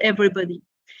everybody.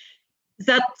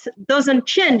 That doesn't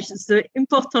change the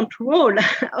important role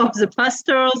of the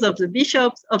pastors, of the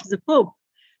bishops, of the Pope,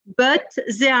 but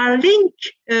they are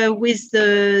linked with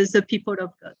the people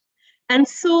of God. And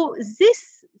so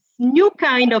this new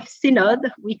kind of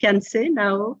synod, we can say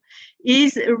now,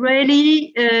 is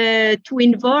really to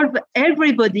involve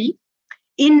everybody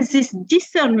in this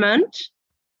discernment.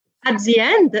 At the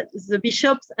end, the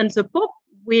bishops and the Pope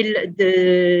will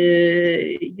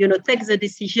take the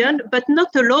decision, but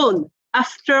not alone,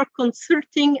 after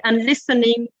consulting and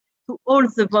listening to all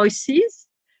the voices.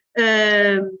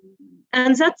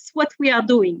 And that's what we are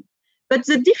doing. But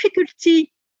the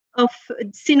difficulty of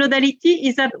synodality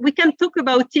is that we can talk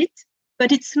about it,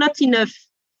 but it's not enough.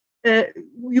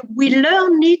 We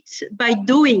learn it by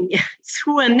doing,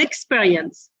 through an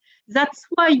experience. That's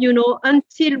why,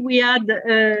 until we had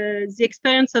the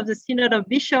experience of the Synod of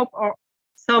Bishop, or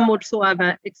some also have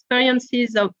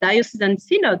experiences of diocesan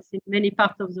synods in many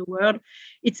parts of the world,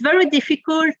 it's very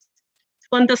difficult to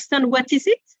understand what is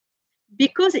it,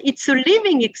 because it's a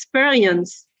living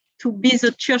experience to be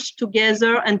the church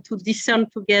together and to discern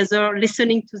together,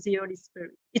 listening to the Holy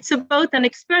Spirit. It's about an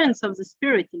experience of the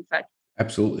Spirit, in fact.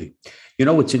 Absolutely.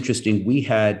 What's interesting, we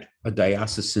had a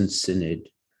diocesan synod.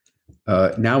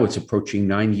 Now it's approaching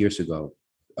 9 years ago.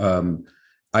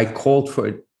 I called for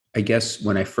it, I guess,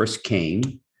 when I first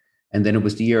came, and then it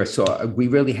was the year. So we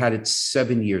really had it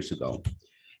 7 years ago.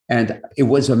 And it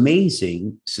was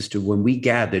amazing, sister, when we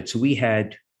gathered. So we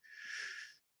had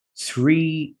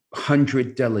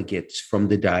 300 delegates from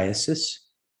the diocese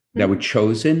that were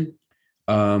chosen.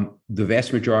 The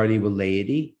vast majority were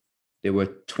laity. There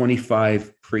were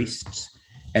 25 priests,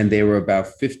 and there were about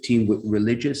 15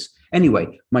 religious.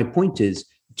 Anyway, my point is,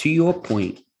 to your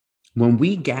point, when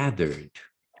we gathered,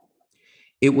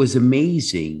 it was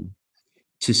amazing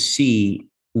to see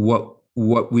what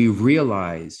we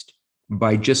realized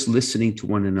by just listening to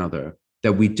one another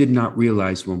that we did not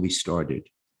realize when we started.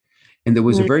 And there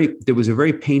was a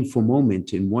very painful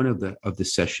moment in one of the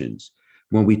sessions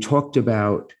when we talked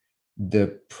about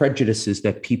the prejudices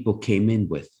that people came in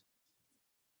with,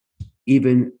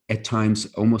 even at times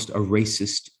almost a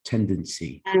racist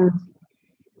tendency.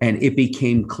 And it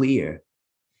became clear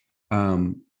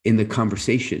in the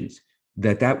conversations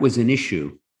that was an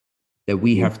issue that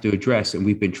we have to address, and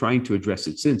we've been trying to address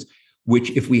it since,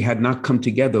 which, if we had not come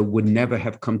together, would never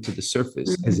have come to the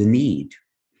surface as a need.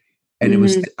 And it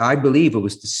was, I believe it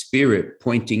was the Spirit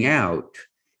pointing out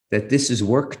that this is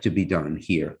work to be done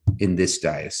here in this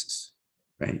diocese,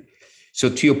 right? So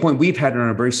to your point, we've had it on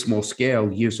a very small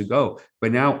scale years ago,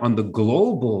 but now on the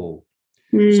global.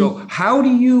 So how do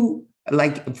you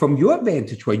like from your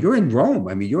vantage point, you're in Rome.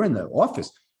 I mean, you're in the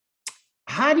office.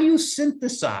 How do you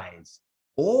synthesize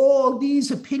all these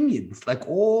opinions, like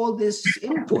all this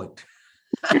input?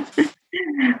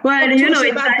 Well,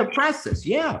 it's about the process.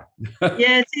 Yeah.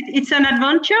 Yes, it's an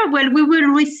adventure. Well, we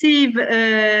will receive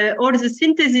all the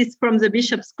synthesis from the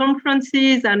bishops'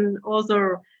 conferences and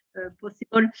other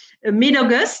possible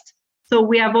mid-August. So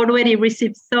we have already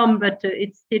received some, but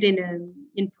it's still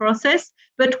in process.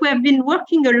 But we have been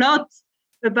working a lot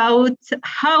about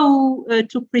how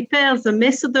to prepare the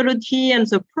methodology and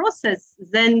the process,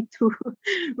 then to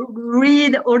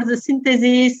read all the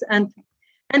synthesis. And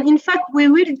in fact, we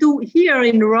will do here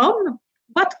in Rome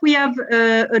what we have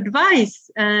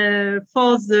advised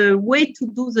for the way to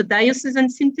do the diocesan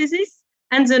synthesis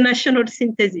and the national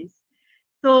synthesis.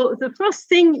 So the first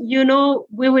thing,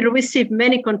 we will receive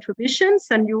many contributions,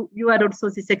 and you had also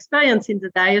this experience in the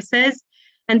diocese.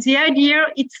 And the idea,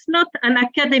 it's not an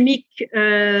academic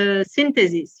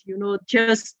synthesis,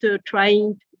 just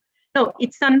trying. No,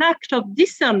 it's an act of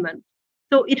discernment.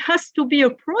 So it has to be a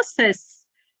process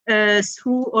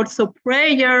through also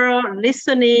prayer,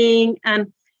 listening.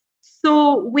 And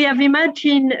so we have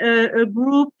imagined a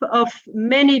group of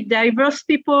many diverse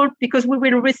people, because we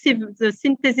will receive the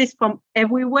synthesis from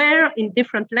everywhere in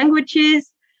different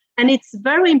languages. And it's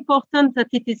very important that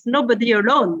it is nobody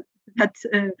alone that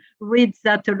reads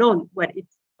that alone. Well,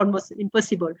 it's almost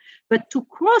impossible. But to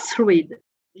cross-read,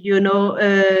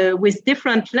 with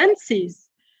different lenses,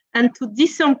 and to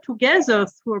discern together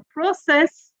through a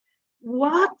process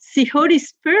what the Holy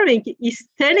Spirit is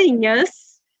telling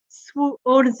us through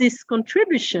all these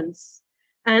contributions,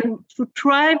 and to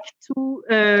try to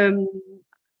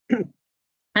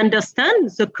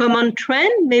understand the common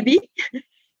trend, maybe.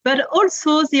 But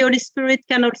also the Holy Spirit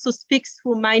can also speak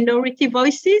through minority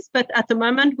voices, but at the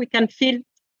moment we can feel,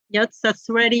 yes, that's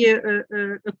really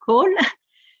a call.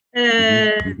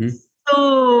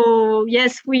 So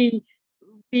yes, we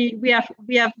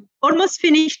have almost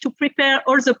finished to prepare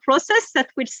all the process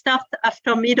that will start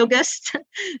after mid-August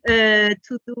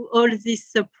to do all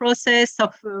this process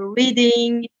of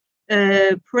reading,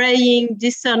 praying,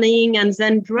 discerning, and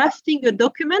then drafting a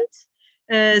document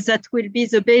that will be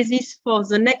the basis for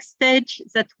the next stage,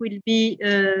 that will be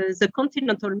the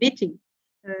continental meeting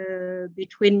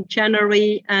between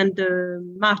January and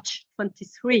March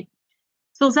 23.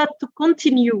 So that to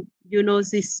continue,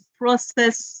 this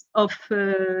process of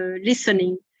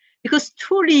listening, because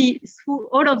truly through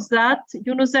all of that,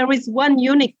 there is one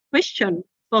unique question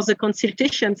for the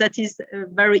consultation that is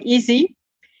very easy.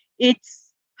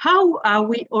 It's how are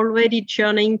we already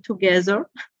journeying together?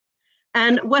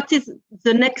 And what is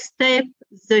the next step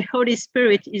the Holy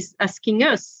Spirit is asking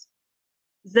us?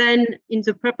 Then in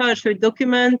the preparatory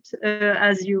document,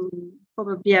 as you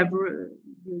probably have,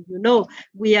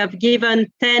 we have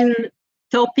given 10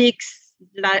 topics,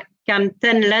 like 10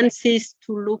 lenses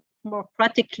to look more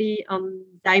practically on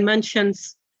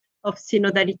dimensions of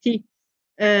synodality.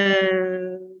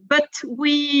 But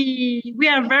we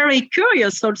are very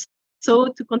curious also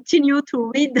to continue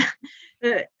to read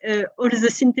all the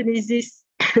synthesis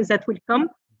that will come.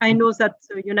 I know that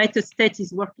the United States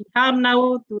is working hard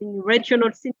now, doing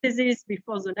regional synthesis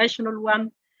before the national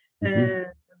one.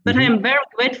 But I am very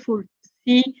grateful to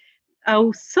see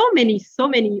how so many,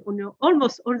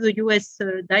 almost all the US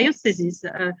dioceses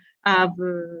have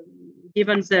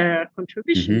given their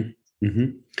contribution.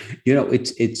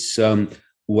 It's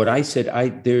what I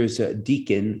said. There's a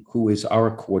deacon who is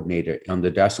our coordinator on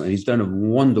the diocese, and he's done a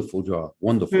wonderful job.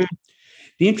 Wonderful.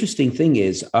 The interesting thing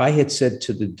is, I had said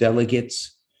to the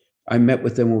delegates, I met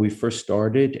with them when we first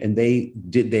started, and they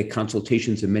did their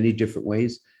consultations in many different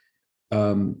ways.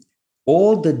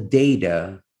 All the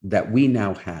data that we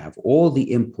now have, all the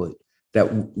input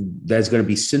that's going to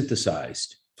be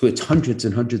synthesized, so it's hundreds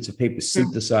and hundreds of papers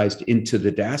synthesized into the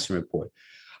diocesan report.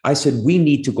 I said, we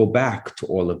need to go back to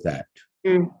all of that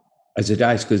as a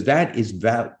diocese, because that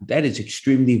is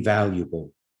extremely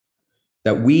valuable.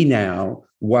 That we now,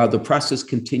 while the process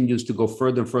continues to go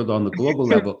further and further on the global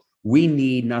level, we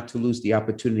need not to lose the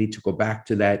opportunity to go back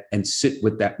to that and sit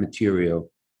with that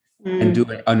material and do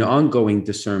an ongoing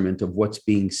discernment of what's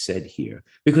being said here.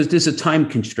 Because there's a time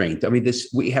constraint. I mean,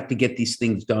 we have to get these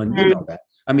things done. You know that.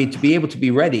 I mean, to be able to be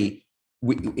ready,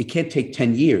 it can't take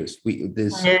 10 years.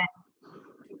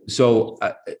 So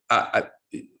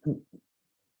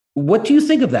what do you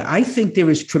think of that? I think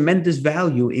there is tremendous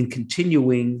value in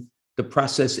continuing the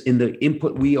process in the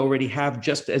input we already have,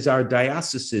 just as our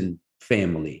diocesan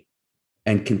family,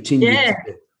 and continue.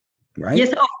 Right?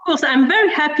 Yes, of course. I'm very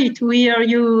happy to hear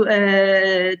you,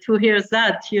 to hear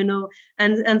that,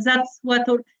 and that's what,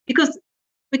 because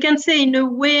we can say in a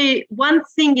way, one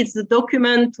thing is the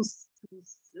document to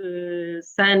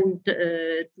send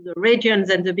to the regions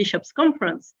and the bishops'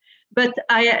 conference. But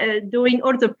during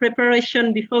all the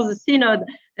preparation before the synod,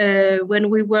 when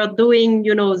we were doing,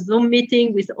 Zoom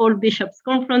meeting with all bishops'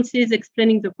 conferences,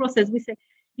 explaining the process, we say,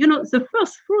 the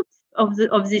first fruits of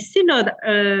this synod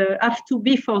have to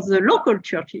be for the local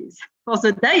churches, for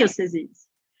the dioceses.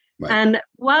 Right. And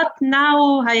what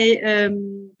now I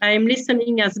am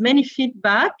listening as many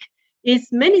feedback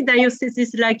is many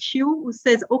dioceses like you who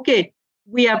says, okay,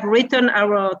 we have written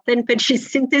our 10 pages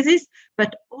synthesis,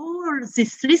 but all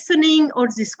this listening, all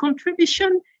this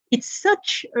contribution, it's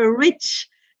such a rich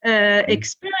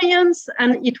experience,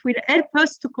 and it will help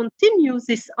us to continue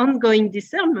this ongoing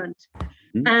discernment.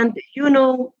 Mm-hmm. And,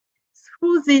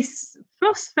 through this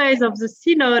first phase of the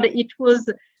synod, it was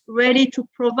ready to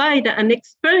provide an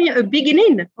experience, a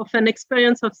beginning of an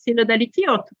experience of synodality,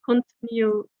 or to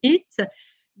continue it.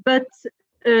 But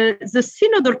the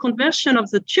synodal conversion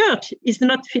of the church is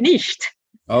not finished.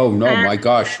 Oh, no, my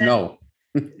gosh, no.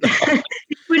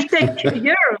 It will take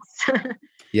years.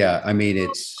 Yeah, I mean,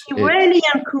 it's really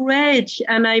encouraged,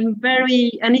 and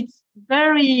it's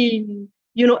very,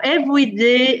 every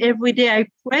day I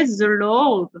praise the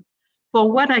Lord for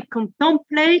what I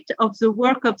contemplate of the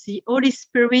work of the Holy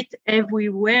Spirit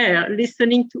everywhere,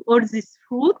 listening to all these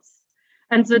fruits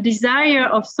and the desire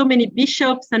of so many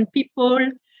bishops and people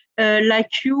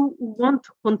like you who want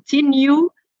to continue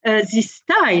this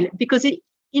style. Because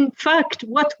in fact,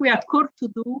 what we are called to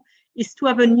do is to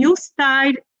have a new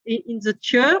style in the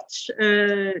church,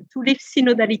 to live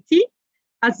synodality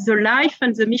as the life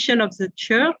and the mission of the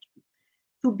church,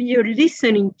 to be a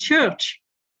listening church.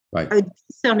 Right. A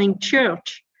discerning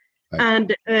church. Right.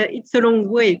 And it's a long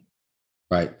way.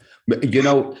 Right.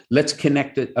 Let's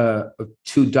connect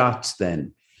two dots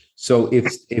then. So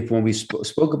if when we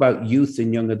spoke about youth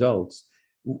and young adults,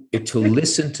 to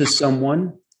listen to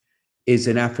someone is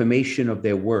an affirmation of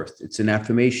their worth. It's an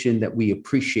affirmation that we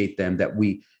appreciate them, that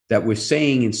we're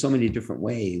saying in so many different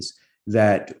ways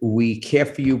that we care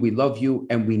for you, we love you,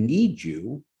 and we need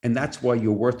you. And that's why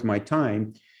you're worth my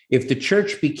time. If the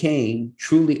church became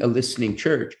truly a listening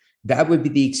church, that would be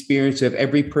the experience of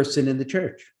every person in the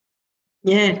church.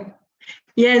 Yeah.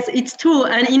 Yes, it's true.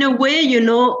 And in a way,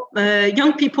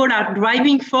 young people are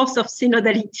driving force of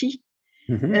synodality.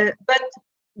 Mm-hmm. But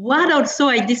what also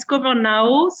I discover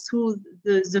now through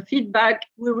the feedback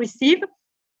we receive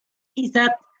is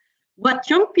that what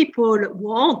young people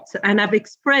want and have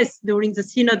expressed during the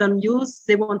Synod on Youth,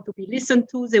 they want to be listened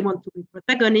to, they want to be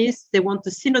protagonists, they want a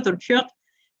synodal church.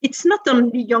 It's not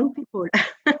only young people,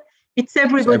 it's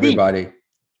everybody. It's everybody.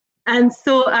 And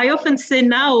so I often say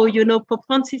now, Pope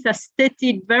Francis has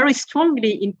stated very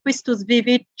strongly in Christus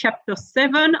Vivit, chapter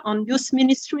 7 on youth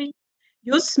ministry.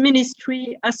 Youth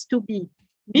ministry has to be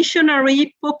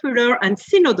missionary, popular, and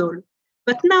synodal.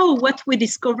 But now what we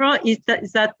discover is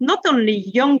that not only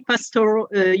young pastoral,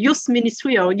 youth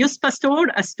ministry or youth pastoral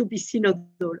has to be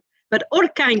synodal, but all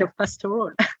kind of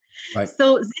pastoral. Right.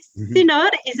 So this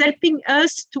synod is helping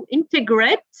us to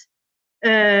integrate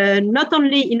not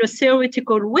only in a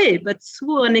theoretical way, but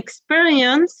through an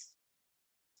experience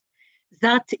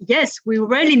that, yes, we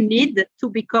really need to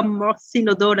become more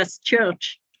synodal as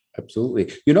church.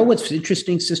 Absolutely. You know what's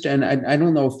interesting, sister, and I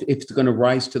don't know if it's going to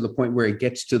rise to the point where it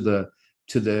gets to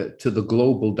the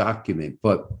global document,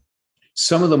 but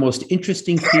some of the most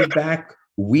interesting feedback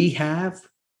we have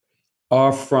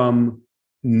are from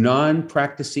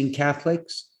non-practicing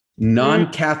Catholics,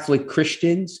 non-Catholic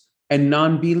Christians, and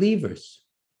non-believers,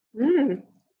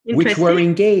 which were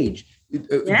engaged.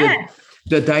 Yeah.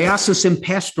 The Diocesan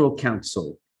Pastoral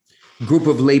Council, group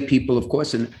of lay people, of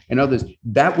course, and others,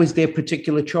 that was their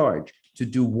particular charge, to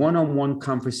do one-on-one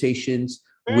conversations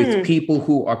with people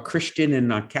who are Christian and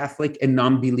not Catholic and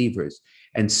non-believers.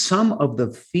 And some of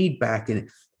the feedback in it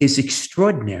is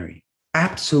extraordinary,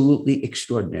 absolutely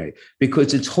extraordinary,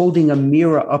 because it's holding a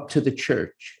mirror up to the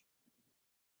church.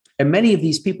 And many of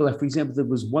these people, for example, there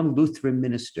was one Lutheran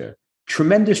minister,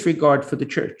 tremendous regard for the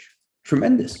church,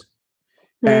 tremendous.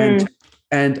 And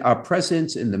our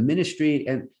presence in the ministry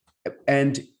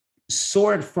and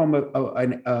saw it from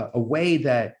a way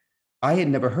that I had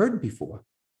never heard before,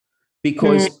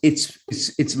 because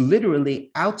it's literally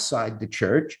outside the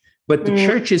church, but the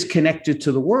church is connected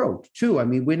to the world too. I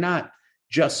mean, we're not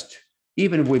just,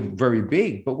 even if we're very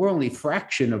big, but we're only a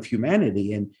fraction of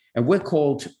humanity, and we're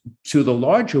called to the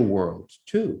larger world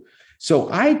too.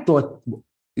 So I thought,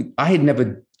 I had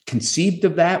never conceived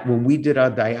of that when we did our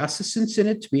diocesan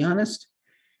synod, to be honest.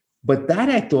 But that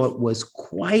I thought was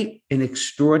quite an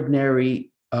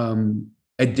extraordinary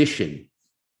addition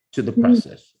to the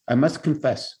process. I must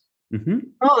confess. Mm-hmm.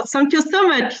 Oh, thank you so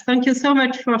much. Thank you so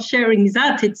much for sharing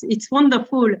that. It's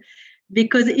wonderful,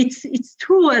 because it's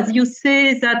true, as you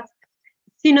say, that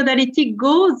synodality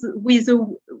goes with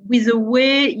a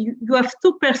way. You have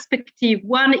two perspectives.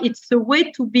 One, it's a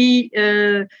way to be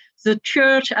the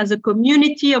church as a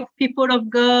community of people of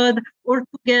God, all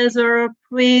together,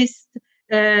 priests,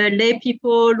 lay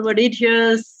people,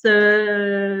 religious,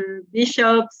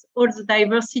 bishops, all the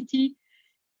diversity.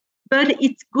 But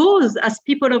it goes as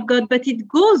people of God, but it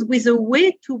goes with a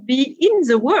way to be in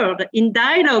the world, in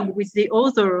dialogue with the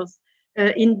others,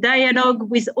 in dialogue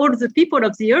with all the people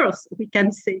of the earth, we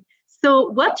can say. So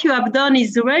what you have done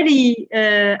is really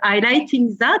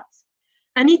highlighting that.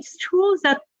 And it's true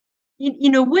that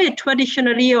in a way,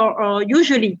 traditionally or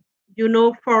usually,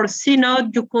 for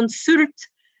synod, you consult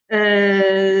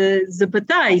the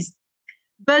baptized.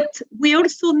 But we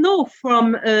also know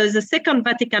from the Second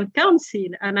Vatican Council,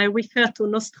 and I refer to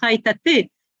Nostra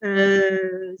Aetate,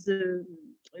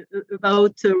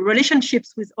 about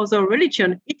relationships with other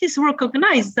religions, it is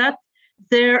recognized that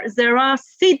there are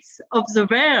seeds of the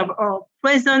verb or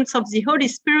presence of the Holy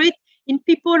Spirit in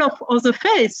people of other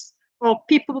faiths or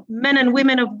people, men and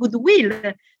women of goodwill.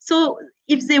 So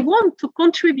if they want to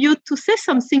contribute to say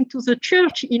something to the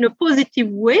church in a positive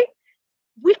way,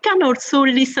 we can also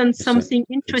listen something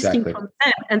interesting from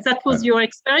them. And that was your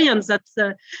experience. That's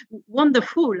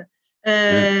wonderful.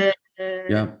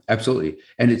 Yeah, absolutely.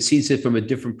 And it sees it from a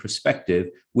different perspective,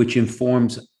 which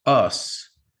informs us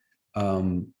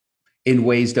in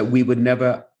ways that we would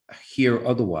never hear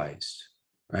otherwise,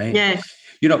 right? Yes.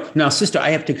 Now, sister, I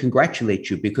have to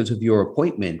congratulate you because of your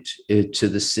appointment to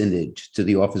the synod, to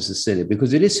the office of synod,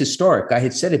 because it is historic. I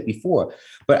had said it before,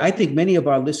 but I think many of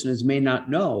our listeners may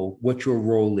not know what your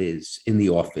role is in the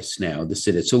office now, the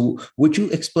synod. So would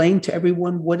you explain to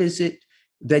everyone, what is it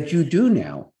that you do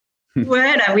now?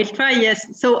 Well, I will try,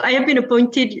 yes. So I have been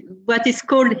appointed what is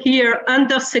called here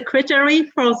Under Secretary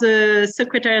for the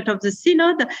Secretariat of the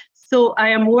Synod. So I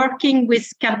am working with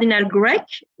Cardinal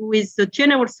Grech, who is the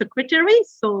General Secretary.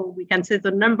 So we can say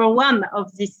the number one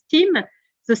of this team.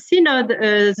 The Synod,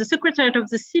 the Secretariat of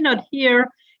the Synod here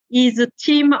is a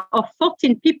team of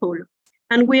 14 people.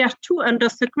 And we are two Under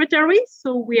Secretaries.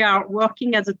 So we are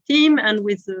working as a team and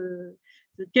with the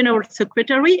General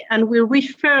Secretary, and we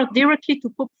refer directly to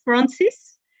Pope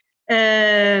Francis.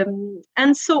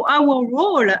 And so our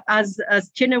role as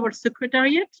General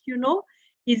Secretariat,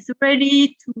 is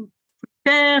really to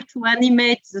prepare, to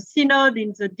animate the synod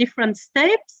in the different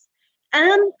steps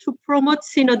and to promote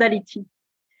synodality.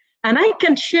 And I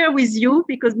can share with you,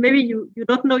 because maybe you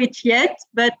don't know it yet,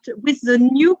 but with the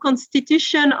new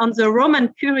constitution on the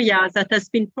Roman Curia that has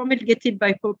been promulgated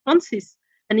by Pope Francis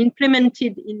and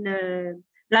implemented in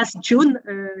last June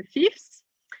 5th,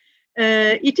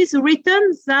 it is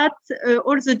written that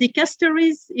all the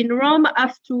dicasteries in Rome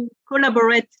have to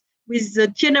collaborate with the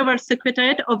General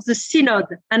Secretariat of the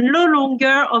Synod and no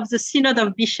longer of the Synod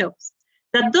of Bishops.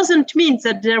 That doesn't mean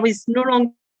that there is no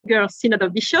longer Synod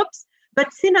of Bishops,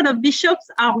 but Synod of Bishops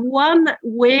are one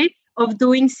way of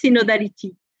doing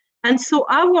synodality. And so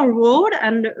our role,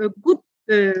 and a good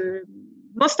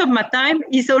most of my time,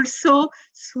 is also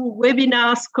through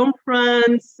webinars,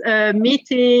 conference,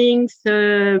 meetings,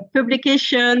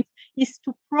 publications, is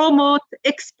to promote,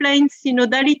 explain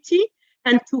synodality,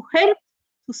 and to help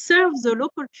to serve the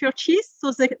local churches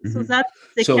so that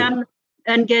they can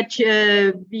engage,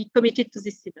 be committed to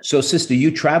this synod. So, sister,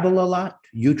 you travel a lot?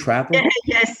 You travel?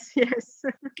 Yes.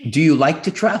 Do you like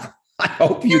to travel? I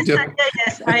hope you do.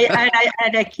 Yes, I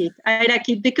like it. I like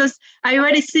it because I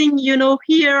really think,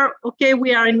 here, okay,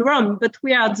 we are in Rome, but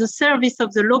we are at the service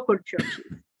of the local churches.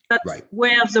 That's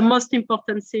where the most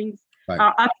important things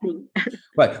are happening.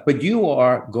 Right. But you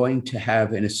are going to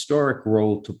have an historic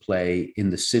role to play in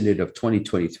the Synod of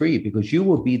 2023 because you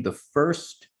will be the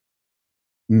first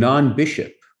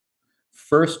non-bishop,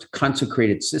 first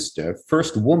consecrated sister,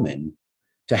 first woman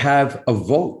to have a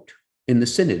vote in the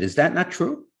Synod. Is that not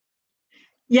true?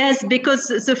 Yes, because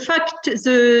the fact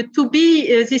to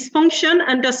be this function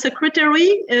under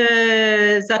secretary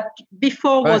that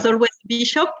before was always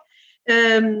bishop,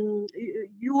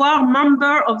 you are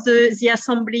member of the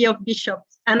Assembly of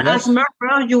Bishops, and as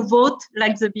member you vote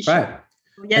like the bishop. Right.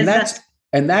 Yes,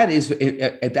 and that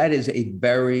is a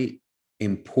very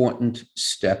important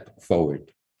step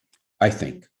forward, I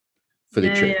think, for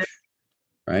the church. Yeah.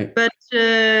 Right. But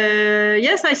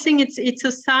yes, I think it's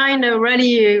a sign, a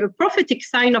really prophetic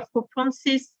sign of Pope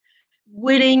Francis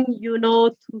willing,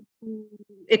 to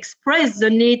express the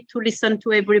need to listen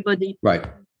to everybody. Right.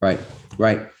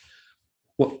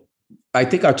 Well, I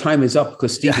think our time is up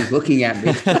because Steve is looking at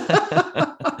me.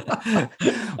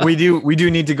 we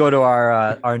do need to go to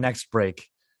our next break,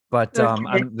 but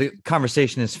Okay. the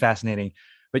conversation is fascinating.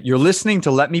 But you're listening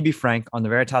to Let Me Be Frank on the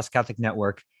Veritas Catholic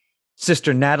Network.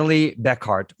 Sister Natalie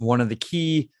Beckhart, one of the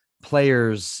key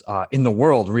players in the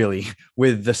world, really,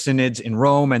 with the synods in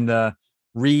Rome and the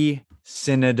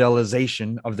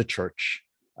re-synodalization of the church,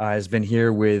 has been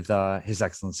here with His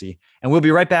Excellency. And we'll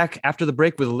be right back after the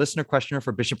break with a listener questioner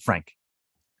for Bishop Frank.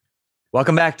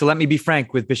 Welcome back to Let Me Be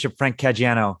Frank with Bishop Frank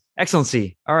Caggiano.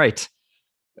 Excellency, all right.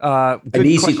 An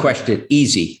easy question.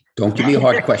 Easy. Don't give me a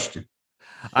hard question.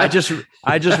 I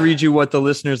just read you what the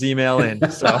listeners email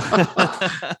in. So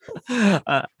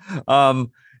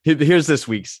here's this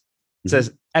week's. It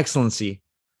says, Excellency,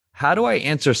 how do I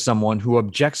answer someone who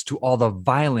objects to all the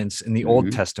violence in the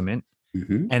Old Testament?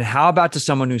 And how about to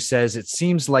someone who says it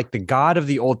seems like the God of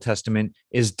the Old Testament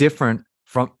is different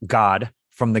from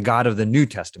the God of the New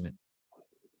Testament?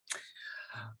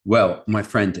 Well, my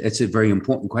friend, it's a very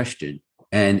important question.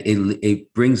 And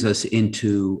it brings us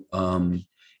into a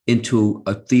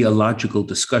theological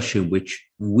discussion, which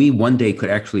we one day could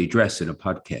actually address in a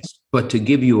podcast. But to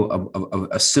give you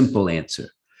a simple answer,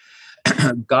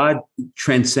 God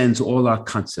transcends all our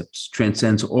concepts,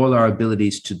 transcends all our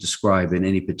abilities to describe in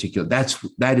any particular.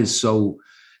 That is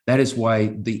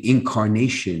why the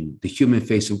incarnation, the human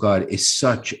face of God, is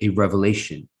such a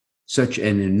revelation, such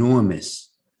an enormous,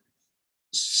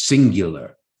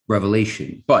 singular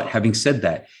revelation. But having said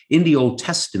that, in the Old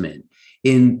Testament,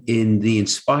 in the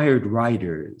inspired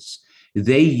writers,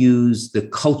 they use the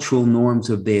cultural norms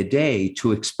of their day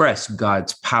to express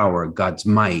God's power, God's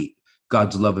might,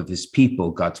 God's love of his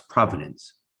people, God's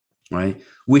providence, right?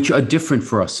 Which are different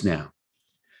for us now.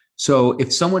 So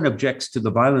if someone objects to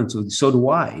the violence, so do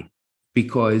I,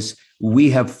 because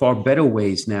we have far better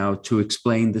ways now to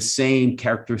explain the same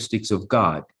characteristics of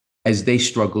God as they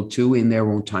struggle to in their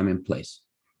own time and place.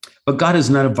 But God is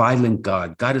not a violent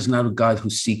God. God is not a God who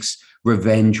seeks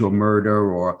revenge or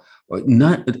murder or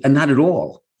not at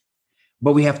all.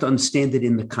 But we have to understand it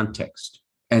in the context.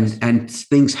 And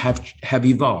things have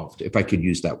evolved, if I could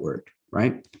use that word,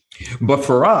 right? But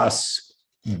for us,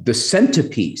 the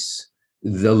centerpiece,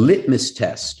 the litmus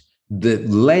test, the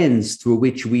lens through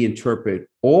which we interpret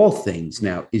all things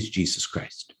now is Jesus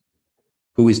Christ,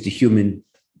 who is the human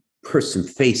person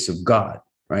face of God,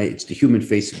 right? It's the human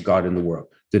face of God in the world,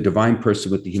 the divine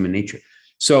person with the human nature.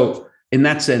 So in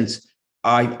that sense,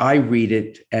 I read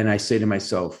it and I say to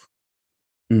myself,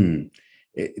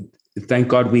 thank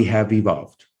God we have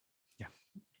evolved. Yeah.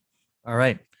 All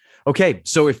right. Okay.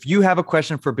 So if you have a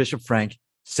question for Bishop Frank,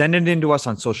 send it in to us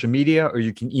on social media, or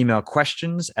you can email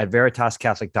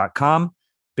questions@veritascatholic.com.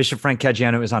 Bishop Frank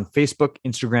Caggiano is on Facebook,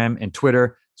 Instagram, and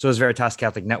Twitter. So is Veritas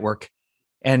Catholic Network.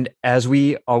 And as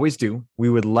we always do,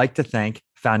 we would like to thank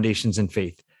Foundations in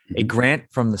Faith. A grant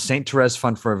from the St. Therese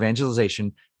Fund for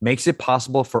Evangelization makes it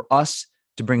possible for us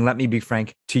to bring Let Me Be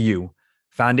Frank to you.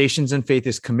 Foundations in Faith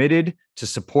is committed to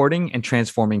supporting and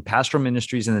transforming pastoral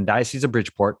ministries in the Diocese of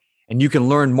Bridgeport, and you can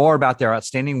learn more about their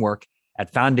outstanding work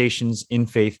at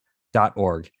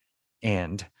foundationsinfaith.org.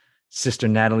 And Sister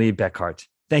Natalie Beckhart,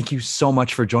 thank you so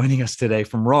much for joining us today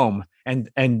from Rome,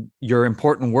 and your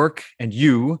important work, and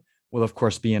you will, of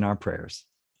course, be in our prayers.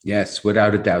 Yes,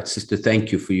 without a doubt. Sister,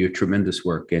 thank you for your tremendous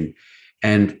work and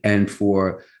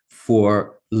for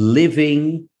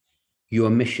living your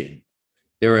mission.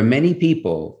 There are many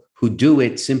people who do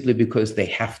it simply because they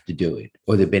have to do it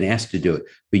or they've been asked to do it,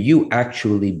 but you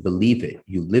actually believe it,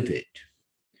 you live it.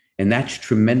 And that's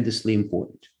tremendously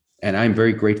important. And I'm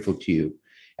very grateful to you.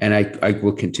 And I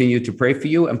will continue to pray for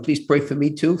you. And please pray for me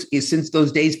too. Since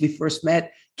those days we first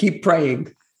met, keep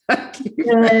praying. Thank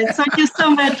you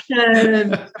so much,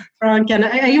 Frank. And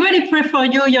I really pray for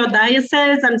you, your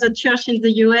diocese, and the church in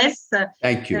the US.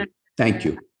 Thank you. Thank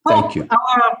you. Thank you.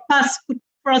 Our paths could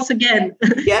cross again.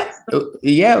 Yeah.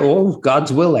 Yeah. Oh,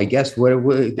 God's will, I guess.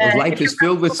 Life is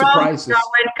filled with surprises. You're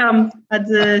welcome at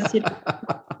the city.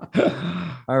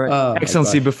 All right.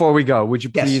 Excellency, before we go, would you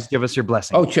please give us your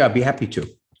blessing? Oh, sure. I'd be happy to.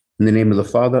 In the name of the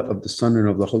Father, of the Son, and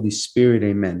of the Holy Spirit,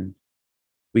 amen.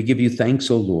 We give you thanks,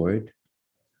 O Lord,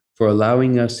 for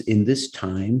allowing us in this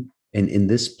time and in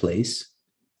this place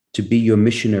to be your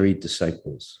missionary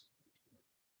disciples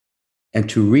and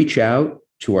to reach out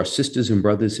to our sisters and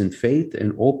brothers in faith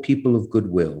and all people of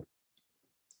goodwill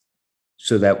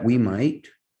so that we might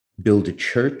build a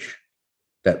church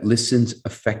that listens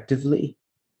effectively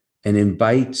and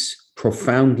invites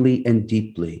profoundly and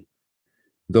deeply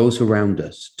those around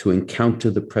us to encounter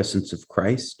the presence of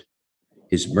Christ,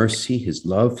 his mercy, his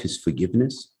love, his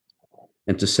forgiveness,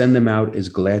 and to send them out as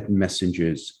glad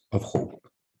messengers of hope.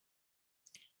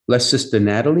 Bless Sister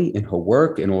Natalie in her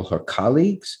work and all her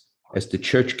colleagues as the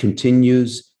church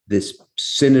continues this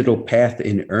synodal path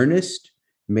in earnest,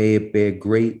 may it bear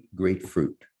great, great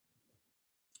fruit.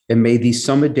 And may these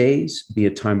summer days be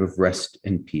a time of rest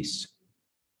and peace.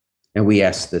 And we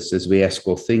ask this as we ask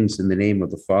all things in the name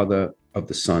of the Father, of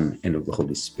the Son, and of the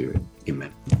Holy Spirit.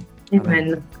 Amen.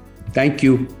 Amen. Thank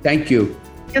you. Thank you.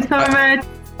 Thank you so much.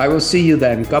 I will see you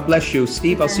then. God bless you.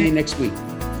 Steve, I'll see you next week.